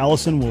Ralph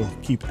Ellison. We'll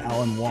keep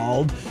Alan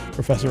Wald,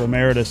 Professor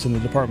Emeritus in the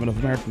Department of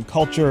American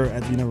Culture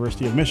at the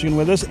University of Michigan,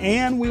 with us,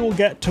 and we will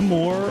get to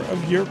more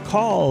of your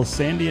calls.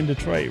 Sandy in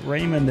Detroit,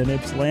 Raymond in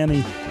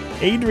Ypsilanti,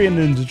 Adrian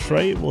in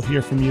Detroit, we'll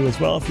hear from you as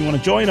well. If you want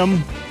to join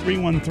them,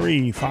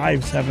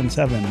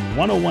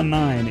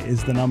 313-577-1019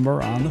 is the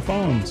number on the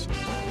phones.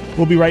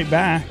 We'll be right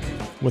back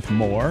with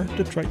more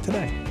Detroit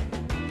Today.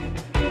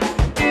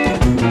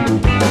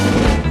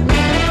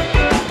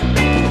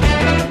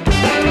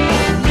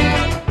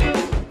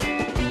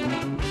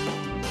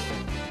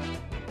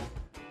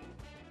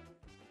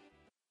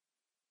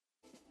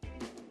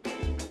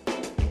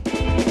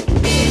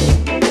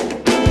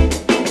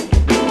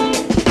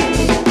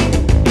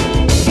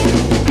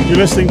 You're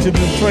listening to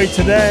Detroit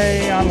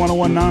Today on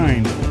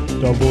 1019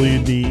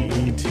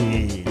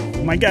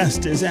 WDET. My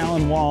guest is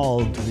Alan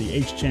Wald, the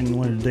H.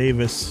 Chandler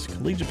Davis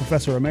Collegiate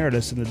Professor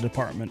Emeritus in the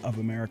Department of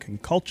American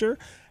Culture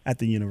at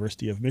the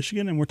University of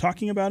Michigan, and we're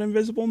talking about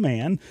Invisible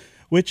Man,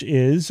 which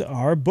is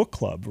our book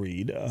club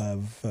read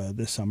of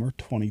this summer,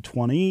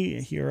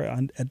 2020, here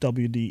at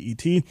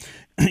WDET.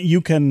 You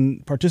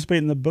can participate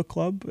in the book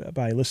club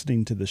by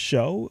listening to the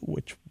show,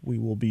 which we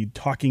will be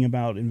talking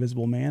about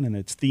Invisible Man and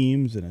its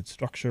themes and its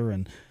structure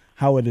and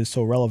how it is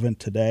so relevant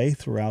today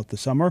throughout the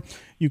summer.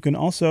 You can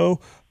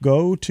also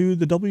go to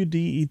the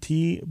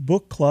WDET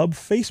Book Club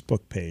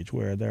Facebook page,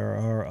 where there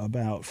are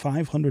about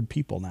 500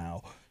 people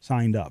now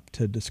signed up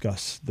to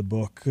discuss the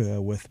book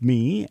with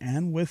me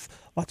and with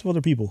lots of other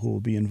people who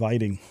will be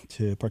inviting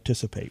to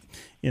participate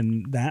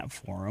in that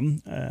forum.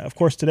 Of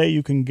course, today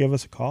you can give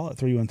us a call at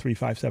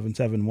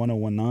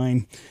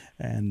 313-577-1019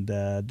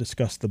 and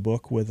discuss the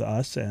book with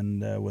us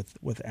and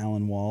with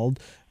Alan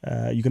Wald.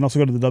 You can also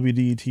go to the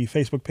WDET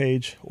Facebook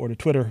page or to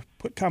Twitter,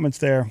 put comments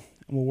there,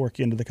 and we'll work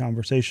you into the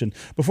conversation.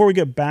 Before we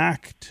get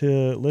back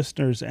to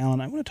listeners,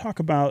 Alan, I want to talk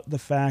about the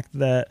fact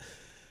that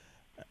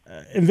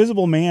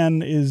Invisible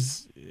Man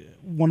is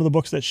one of the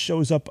books that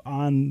shows up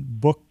on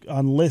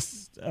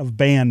lists of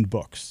banned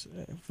books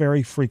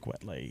very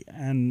frequently,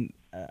 and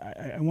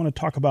I want to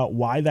talk about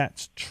why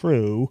that's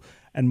true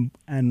and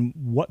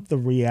what the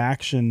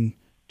reaction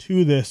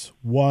to this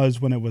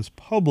was when it was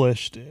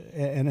published,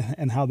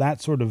 and how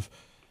that sort of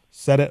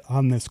set it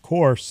on this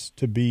course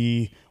to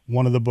be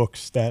one of the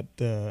books that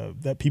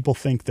people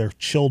think their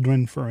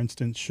children, for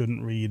instance,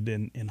 shouldn't read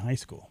in high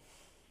school.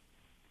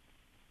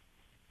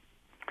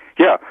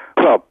 Yeah,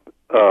 well,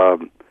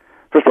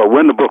 first of all,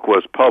 when the book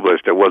was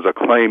published, it was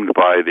acclaimed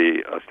by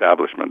the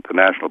establishment. The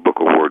National Book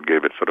Award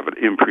gave it sort of an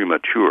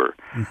imprimatur.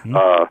 Mm-hmm.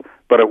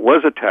 But it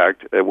was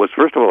attacked. It was,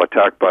 first of all,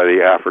 attacked by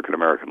the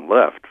African-American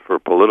left for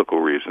political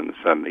reasons.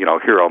 And,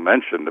 here I'll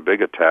mention the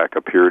big attack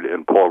appeared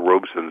in Paul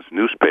Robeson's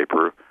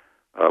newspaper,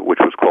 which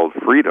was called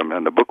Freedom.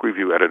 And the book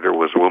review editor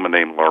was a woman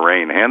named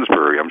Lorraine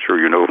Hansberry, I'm sure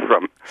you know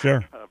from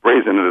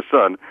Brazen in the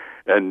Sun.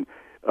 And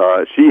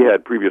she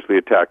had previously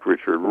attacked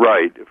Richard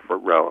Wright, a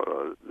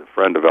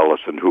friend of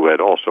Ellison, who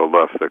had also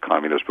left the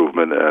communist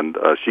movement, and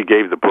she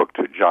gave the book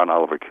to John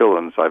Oliver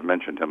Killens. I've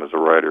mentioned him as a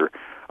writer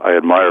I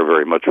admire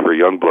very much for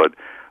Youngblood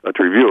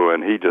to review,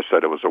 and he just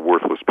said it was a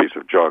worthless piece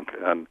of junk.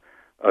 And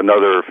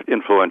another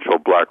influential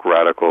black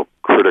radical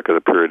critic of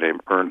the period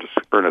named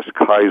Ernest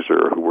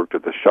Kaiser, who worked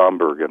at the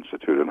Schomburg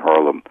Institute in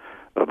Harlem,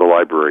 the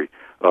library,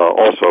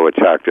 also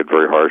attacked it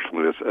very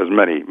harshly, as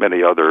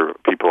many other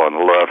people on the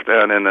left.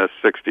 And in the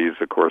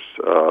 60s, of course,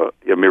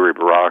 Amiri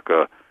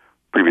Baraka,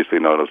 previously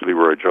known as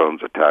Leroy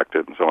Jones, attacked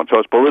it, and so on. So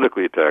it's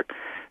politically attacked.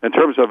 In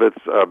terms of its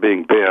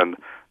being banned,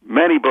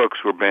 Many books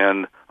were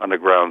banned on the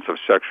grounds of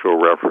sexual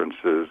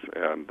references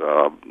and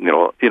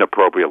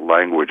inappropriate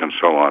language and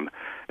so on.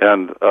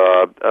 And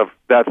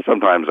that's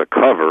sometimes a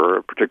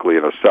cover, particularly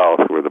in the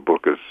South, where the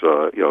book is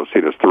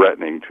seen as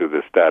threatening to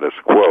the status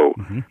quo.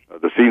 Mm-hmm.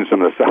 The scenes in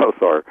the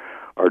South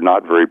are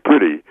not very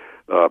pretty,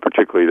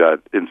 particularly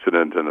that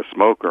incident in the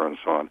smoker and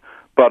so on.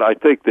 But I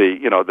think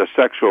the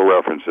sexual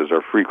references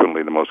are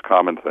frequently the most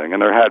common thing.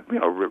 And there had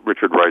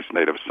Richard Rice's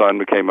Native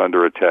Son came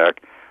under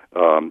attack.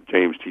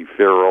 James T.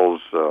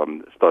 Farrell's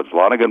Studs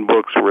Lonigan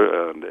books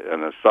and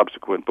the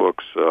subsequent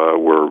books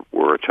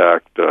were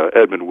attacked.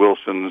 Edmund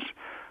Wilson's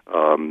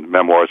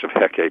Memoirs of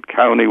Hecate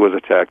County was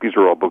attacked. These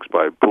are all books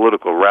by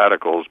political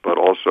radicals, but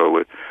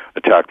also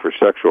attacked for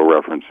sexual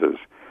references.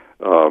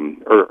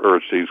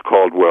 Urchy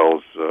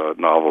Caldwell's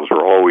novels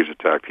were always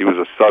attacked. He was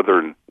a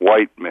Southern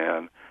white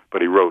man,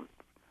 but he wrote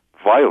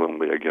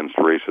violently against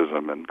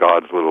racism and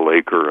God's Little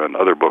Acre and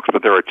other books,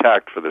 but they're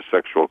attacked for the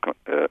sexual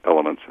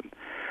elements. And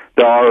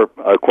there are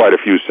quite a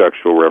few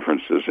sexual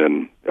references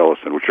in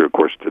Ellison, which are, of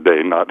course,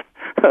 today not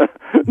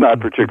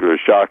particularly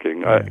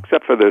shocking,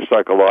 except for their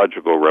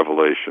psychological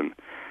revelation.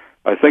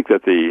 I think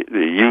that the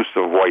use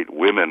of white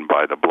women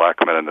by the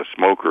black men in the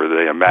smoker,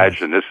 they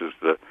imagine this is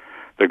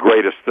the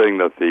greatest thing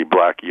that the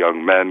black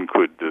young men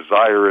could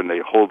desire, and they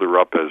hold her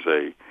up as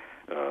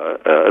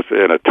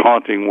in a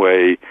taunting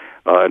way.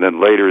 And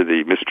then later,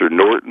 the Mr.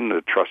 Norton,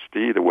 the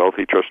trustee, the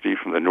wealthy trustee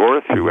from the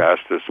North, who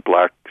asked this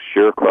black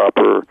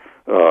sharecropper,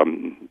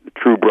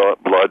 True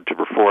Blood, to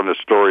perform the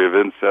story of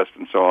incest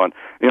and so on.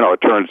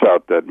 It turns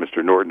out that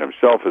Mr. Norton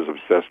himself is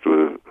obsessed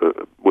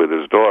with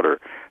his daughter.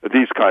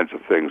 These kinds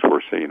of things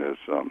were seen as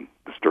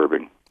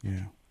disturbing.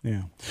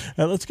 Yeah.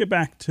 Let's get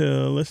back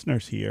to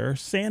listeners here.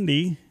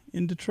 Sandy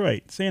in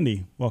Detroit.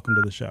 Sandy, welcome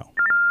to the show.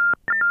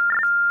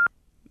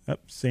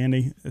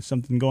 Sandy, there's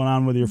something going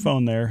on with your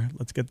phone there.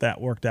 Let's get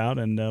that worked out,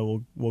 and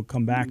we'll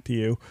come back to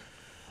you.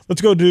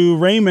 Let's go to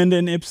Raymond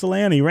in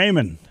Ypsilanti.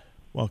 Raymond,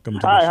 welcome to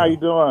the show. Hi, how you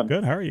doing?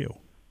 Good, how are you?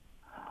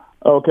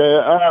 Okay,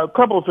 a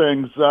couple of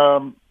things.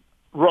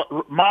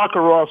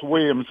 Monica Ross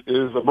Williams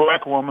is a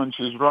black woman.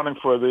 She's running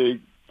for the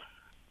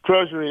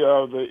treasury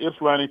of the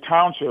Ypsilanti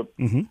Township.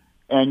 Mm-hmm.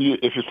 And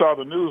if you saw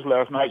the news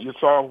last night, you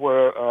saw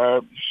where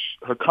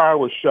her car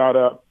was shot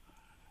up,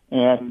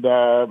 and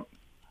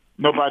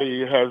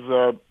nobody has,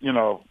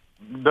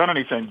 done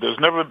anything. There's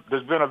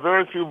been a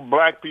very few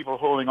black people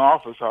holding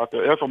office out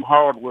there. Ethel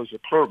Howard was a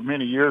clerk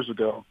many years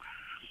ago,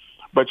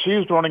 but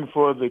she's running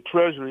for the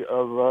treasury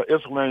of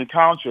Ypsilanti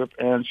Township,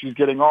 and she's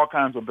getting all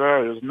kinds of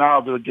barriers.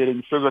 Now they're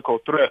getting physical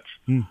threats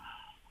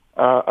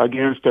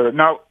against her.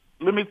 Now,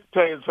 let me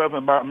tell you something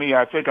about me.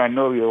 I think I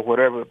know you or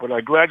whatever, but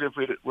I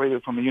graduated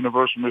from the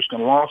University of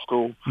Michigan Law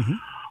School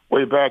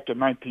way back in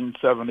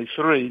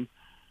 1973.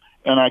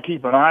 And I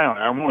keep an eye on it.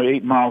 I'm only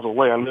 8 miles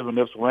away. I live in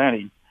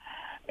Ypsilanti.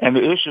 And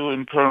the issue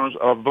in terms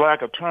of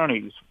black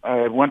attorneys,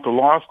 I went to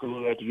law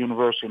school at the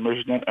University of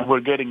Michigan, and we're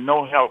getting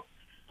no help.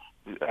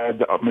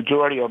 The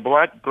majority of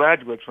black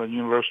graduates from the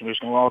University of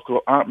Michigan Law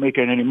School aren't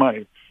making any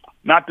money.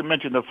 Not to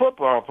mention the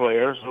football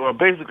players, who are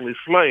basically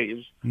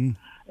slaves, and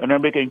they're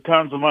making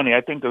tons of money.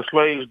 I think the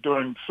slaves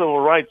during civil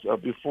rights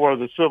before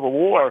the Civil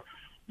War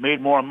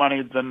made more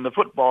money than the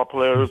football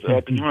players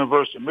at the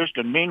University of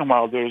Michigan.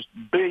 Meanwhile, there's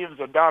billions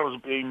of dollars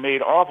being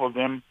made off of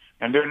them,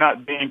 and they're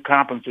not being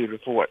compensated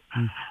for it.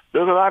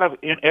 There's a lot of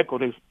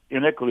inequities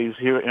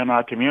here in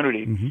our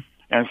community,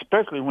 and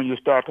especially when you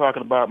start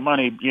talking about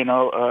money,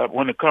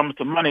 when it comes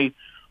to money,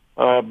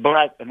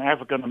 black and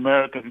African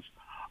Americans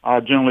are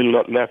generally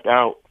left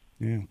out.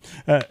 Yeah.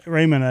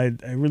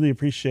 Raymond, I really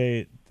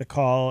appreciate the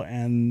call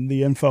and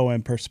the info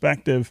and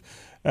perspective.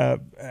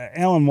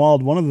 Alan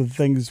Wald, one of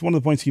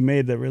the points he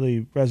made that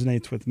really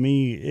resonates with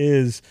me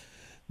is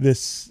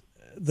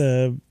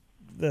the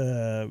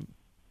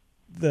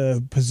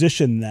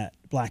position that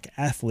black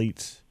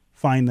athletes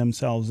find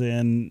themselves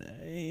in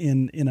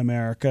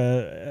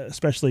America,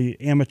 especially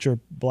amateur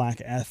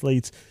black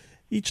athletes.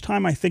 Each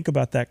time I think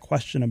about that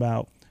question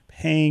about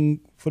paying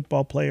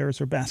football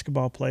players or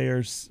basketball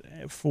players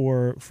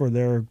for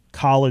their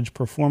college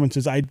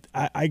performances, I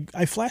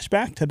flash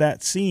back to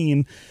that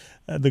scene,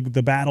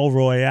 the battle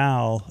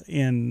royale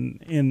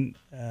in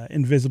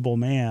Invisible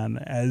Man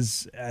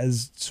as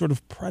sort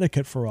of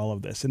predicate for all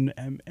of this,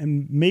 and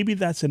maybe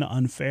that's an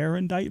unfair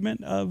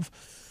indictment of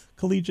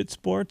collegiate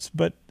sports,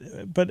 but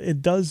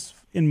it does,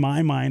 in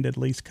my mind, at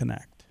least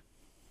connect.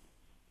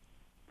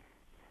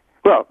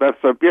 Well,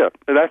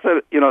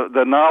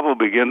 the novel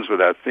begins with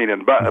that scene,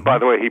 and by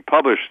the way, he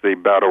published the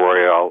battle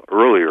royale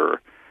earlier.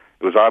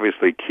 It was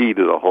obviously key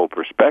to the whole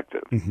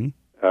perspective.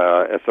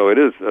 So it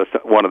is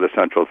one of the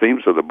central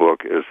themes of the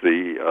book is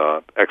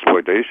the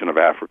exploitation of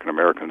African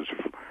Americans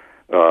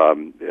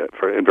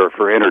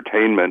for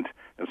entertainment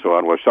and so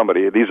on. Where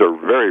these are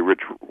very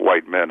rich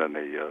white men in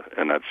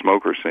that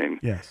smoker scene.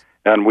 Yes.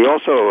 And we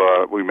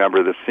also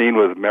remember the scene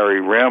with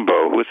Mary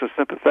Rambo, who is a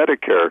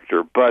sympathetic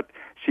character, but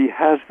she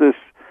has this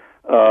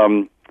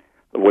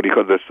what do you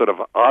call this sort of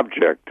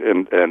object,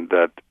 and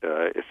that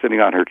is sitting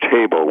on her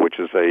table, which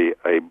is a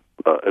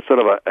sort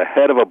of a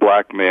head of a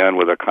black man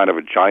with a kind of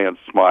a giant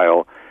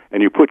smile,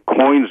 and you put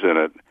coins in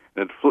it,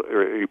 and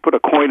you put a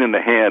coin in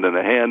the hand, and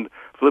the hand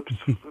flips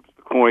the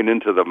coin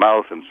into the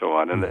mouth, and so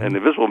on, and the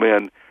Invisible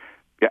Man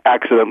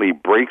accidentally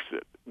breaks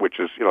it, which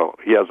is,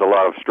 he has a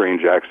lot of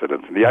strange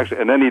accidents,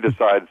 and then he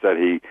decides that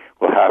he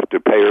will have to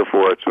pay her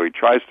for it, so he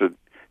tries to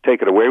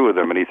take it away with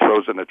him, and he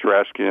throws it in a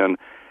trash can.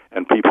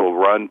 And people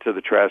run to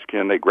the trash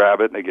can, they grab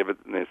it, and they give it,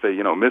 and they say,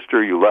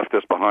 mister, you left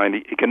us behind.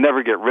 He can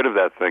never get rid of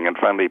that thing, and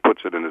finally he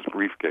puts it in his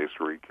briefcase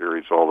where he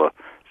carries all the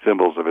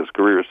symbols of his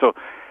career. So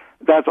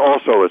that's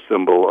also a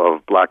symbol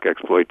of black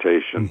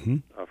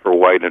exploitation for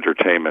white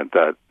entertainment,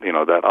 that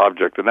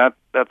object. And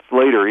that's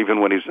later,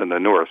 even when he's in the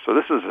North. So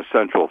this is a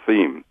central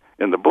theme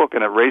in the book,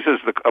 and it raises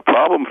a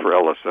problem for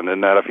Ellison in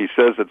that if he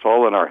says it's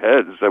all in our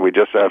heads, then we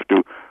just have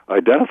to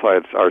identify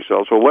it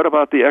ourselves. Well, what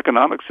about the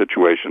economic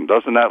situation?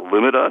 Doesn't that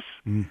limit us?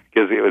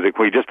 Because if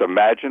we just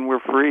imagine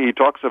we're free, he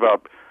talks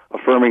about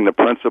affirming the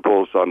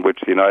principles on which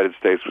the United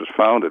States was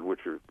founded,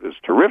 which is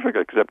terrific,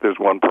 except there's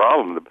one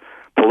problem. The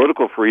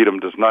political freedom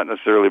does not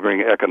necessarily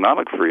bring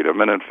economic freedom,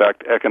 and in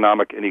fact,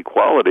 economic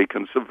inequality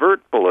can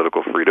subvert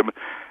political freedom,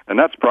 and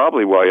that's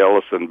probably why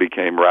Ellison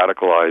became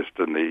radicalized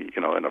in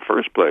the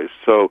first place.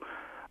 So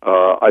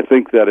I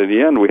think that in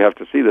the end, we have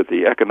to see that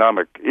the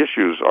economic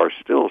issues are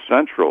still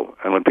central,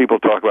 and when people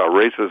talk about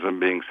racism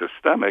being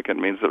systemic, it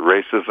means that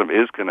racism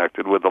is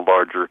connected with the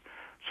larger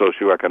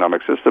socioeconomic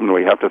system, and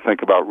we have to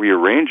think about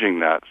rearranging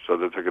that so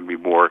that there can be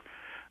more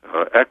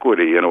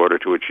equity in order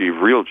to achieve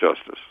real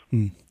justice.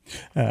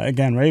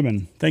 Again,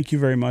 Raymond, thank you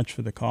very much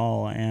for the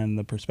call and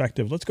the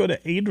perspective. Let's go to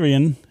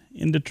Adrian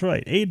in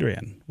Detroit.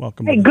 Adrian,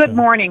 welcome. Hey, good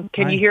morning.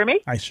 Can you hear me?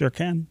 I sure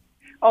can.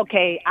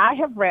 Okay,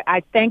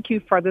 I thank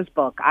you for this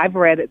book. I've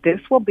read it.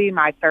 This will be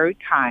my third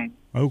time.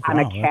 I'm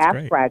a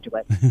CAF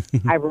graduate.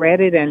 I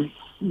read it in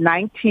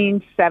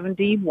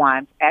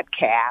 1971 at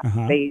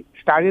CAF. They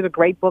started a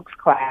great books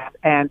class,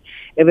 and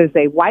it was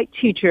a white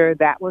teacher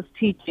that was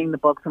teaching the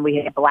books, and we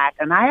had black.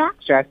 And I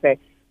asked her, I said,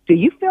 do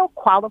you feel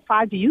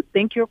qualified? Do you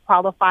think you're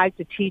qualified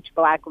to teach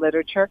black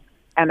literature?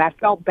 And I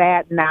felt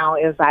bad now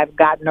as I've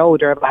gotten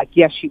older, like,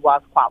 yes, she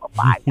was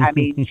qualified. I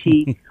mean,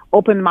 she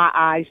opened my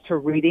eyes to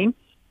reading.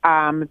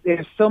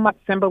 There's so much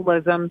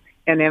symbolism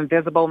in The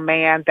Invisible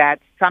Man that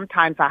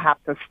sometimes I have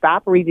to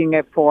stop reading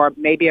it for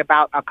maybe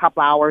about a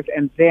couple hours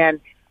and then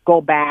go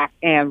back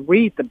and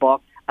read the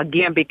book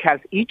again, because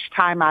each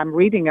time I'm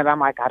reading it, I'm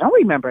like, I don't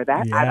remember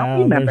that. Yeah, I don't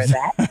remember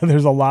that.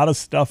 There's a lot of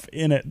stuff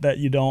in it that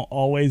you don't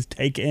always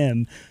take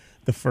in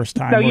the first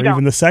time or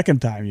even the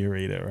second time you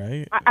read it,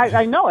 right?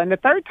 I know. And the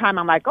third time,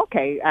 I'm like,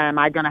 okay, am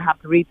I going to have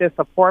to read this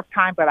a fourth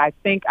time? But I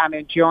think I'm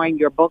enjoying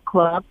your book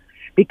club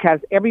because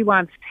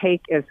everyone's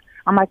take is,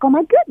 I'm like, oh,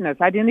 my goodness,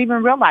 I didn't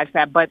even realize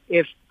that. But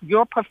if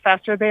your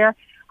professor there,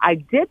 I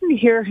didn't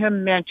hear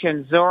him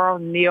mention Zora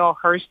Neale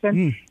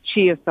Hurston.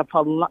 She is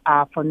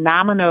a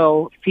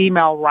phenomenal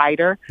female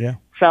writer. Yeah.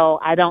 So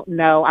I don't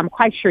know. I'm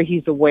quite sure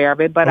he's aware of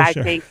it, but I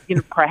think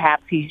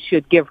perhaps he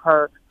should give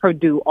her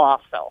due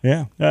also.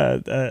 Yeah.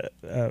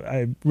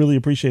 I really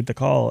appreciate the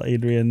call,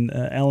 Adrian.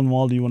 Alan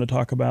Wall, do you want to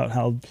talk about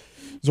how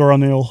Zora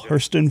Neale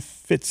Hurston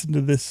fits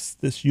into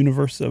this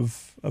universe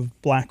of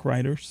black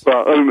writers?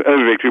 Well, let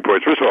me make 2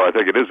 points. First of all, I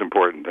think it is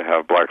important to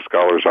have black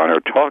scholars on here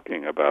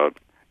talking about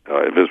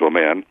Invisible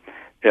Man.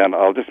 And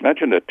I'll just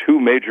mention that 2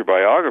 major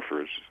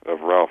biographers of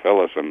Ralph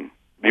Ellison,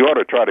 you ought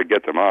to try to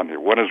get them on here.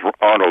 One is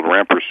Arnold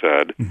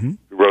Rampersad, who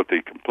wrote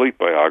the complete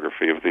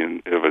biography of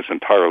his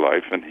entire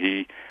life, and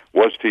he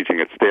was teaching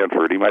at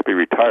Stanford. He might be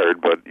retired,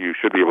 but you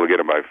should be able to get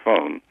him by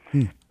phone.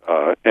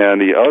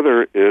 And the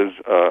other is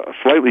a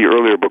slightly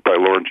earlier book by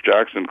Lawrence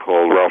Jackson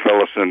called Ralph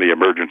Ellison, The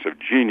Emergence of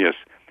Genius,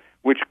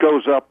 which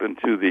goes up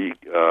into the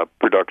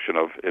production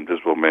of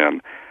Invisible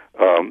Man.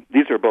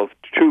 These are both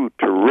 2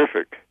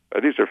 terrific,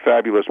 these are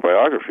fabulous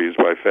biographies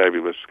by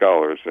fabulous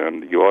scholars,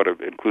 and you ought to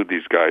include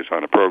these guys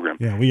on a program.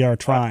 Yeah, we are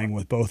trying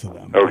with both of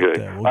them.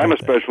 Okay. I'm a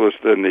specialist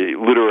in the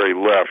literary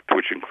left,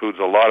 which includes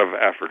a lot of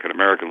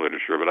African-American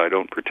literature, but I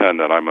don't pretend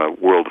that I'm a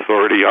world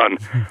authority on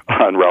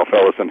Ralph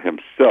Ellison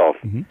himself.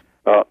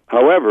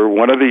 However,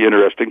 one of the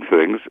interesting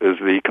things is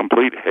the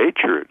complete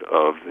hatred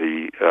of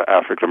the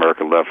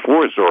African-American left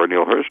for Zora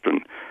Neale Hurston.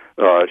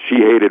 She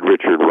hated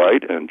Richard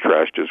Wright and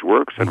trashed his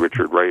works, and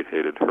Richard Wright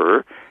hated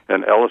her.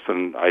 And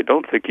Ellison, I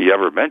don't think he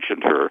ever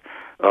mentioned her.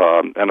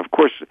 And of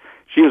course,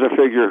 she is a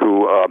figure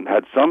who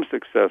had some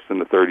success in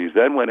the 30s,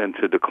 then went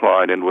into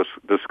decline and was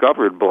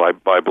discovered by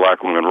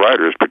black women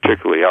writers,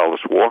 particularly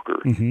Alice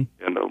Walker, and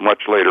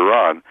much later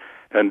on.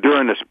 And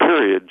during this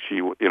period,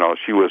 she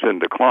was in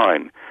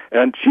decline.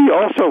 And she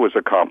also was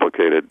a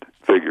complicated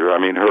figure. I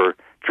mean, her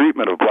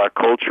treatment of black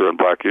culture and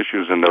black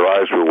issues in Their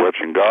Eyes Were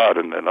Watching God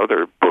and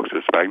other books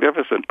is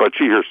magnificent. But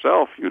she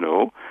herself,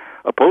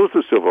 opposed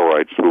the civil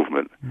rights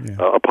movement,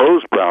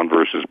 opposed Brown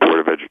versus Board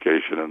of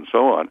Education, and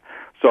so on.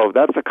 So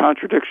that's a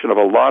contradiction of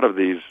a lot of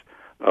these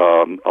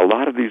a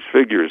lot of these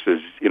figures,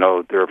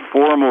 their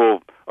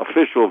formal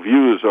official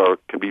views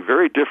can be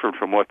very different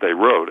from what they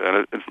wrote.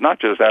 And it's not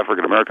just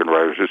African American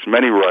writers, it's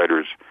many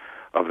writers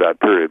of that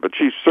period. But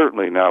she's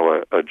certainly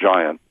now a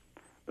giant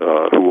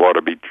who ought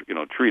to be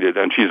treated.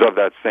 And she's of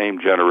that same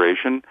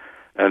generation,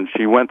 and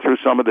she went through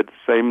some of the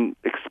same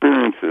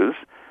experiences,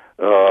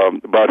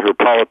 but her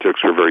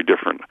politics were very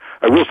different.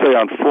 I will say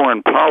on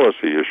foreign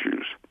policy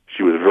issues,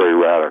 she was very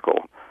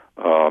radical.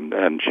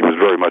 And she was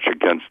very much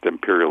against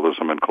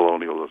imperialism and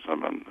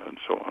colonialism and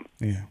so on.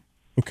 Yeah.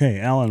 Okay,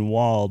 Alan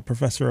Wald,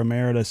 Professor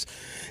Emeritus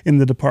in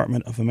the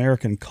Department of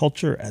American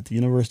Culture at the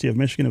University of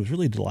Michigan. It was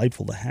really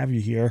delightful to have you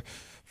here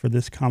for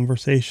this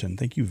conversation.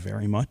 Thank you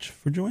very much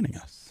for joining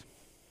us.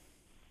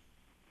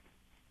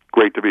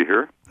 Great to be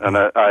here. And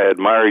I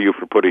admire you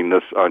for putting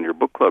this on your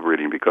book club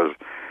reading, because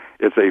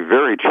it's a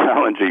very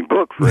challenging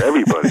book for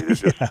everybody.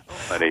 There's just so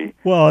many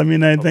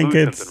I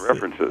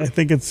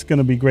think it's going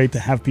to be great to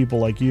have people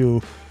like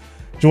you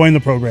join the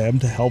program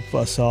to help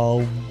us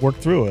all work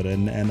through it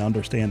and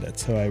understand it.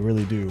 So I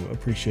really do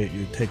appreciate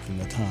you taking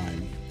the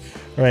time.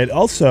 All right.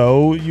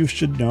 Also, you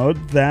should note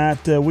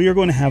that we are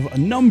going to have a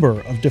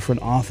number of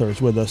different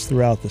authors with us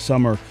throughout the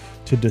summer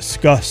to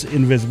discuss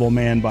Invisible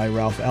Man by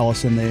Ralph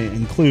Ellison. They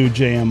include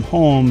J.M.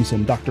 Holmes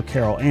and Dr.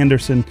 Carol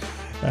Anderson,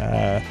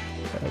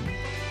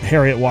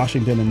 Harriet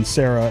Washington and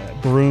Sarah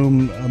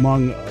Broom,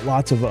 among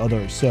lots of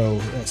others. So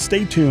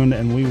stay tuned,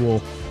 and we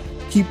will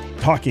keep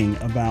talking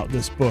about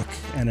this book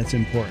and its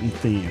important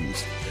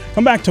themes.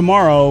 Come back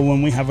tomorrow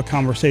when we have a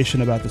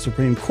conversation about the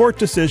Supreme Court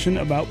decision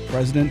about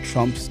President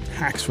Trump's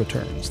tax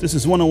returns. This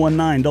is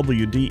 101.9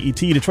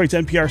 WDET, Detroit's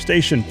NPR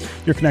station,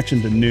 your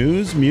connection to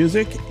news,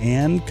 music,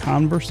 and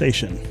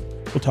conversation.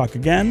 We'll talk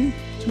again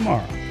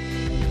tomorrow.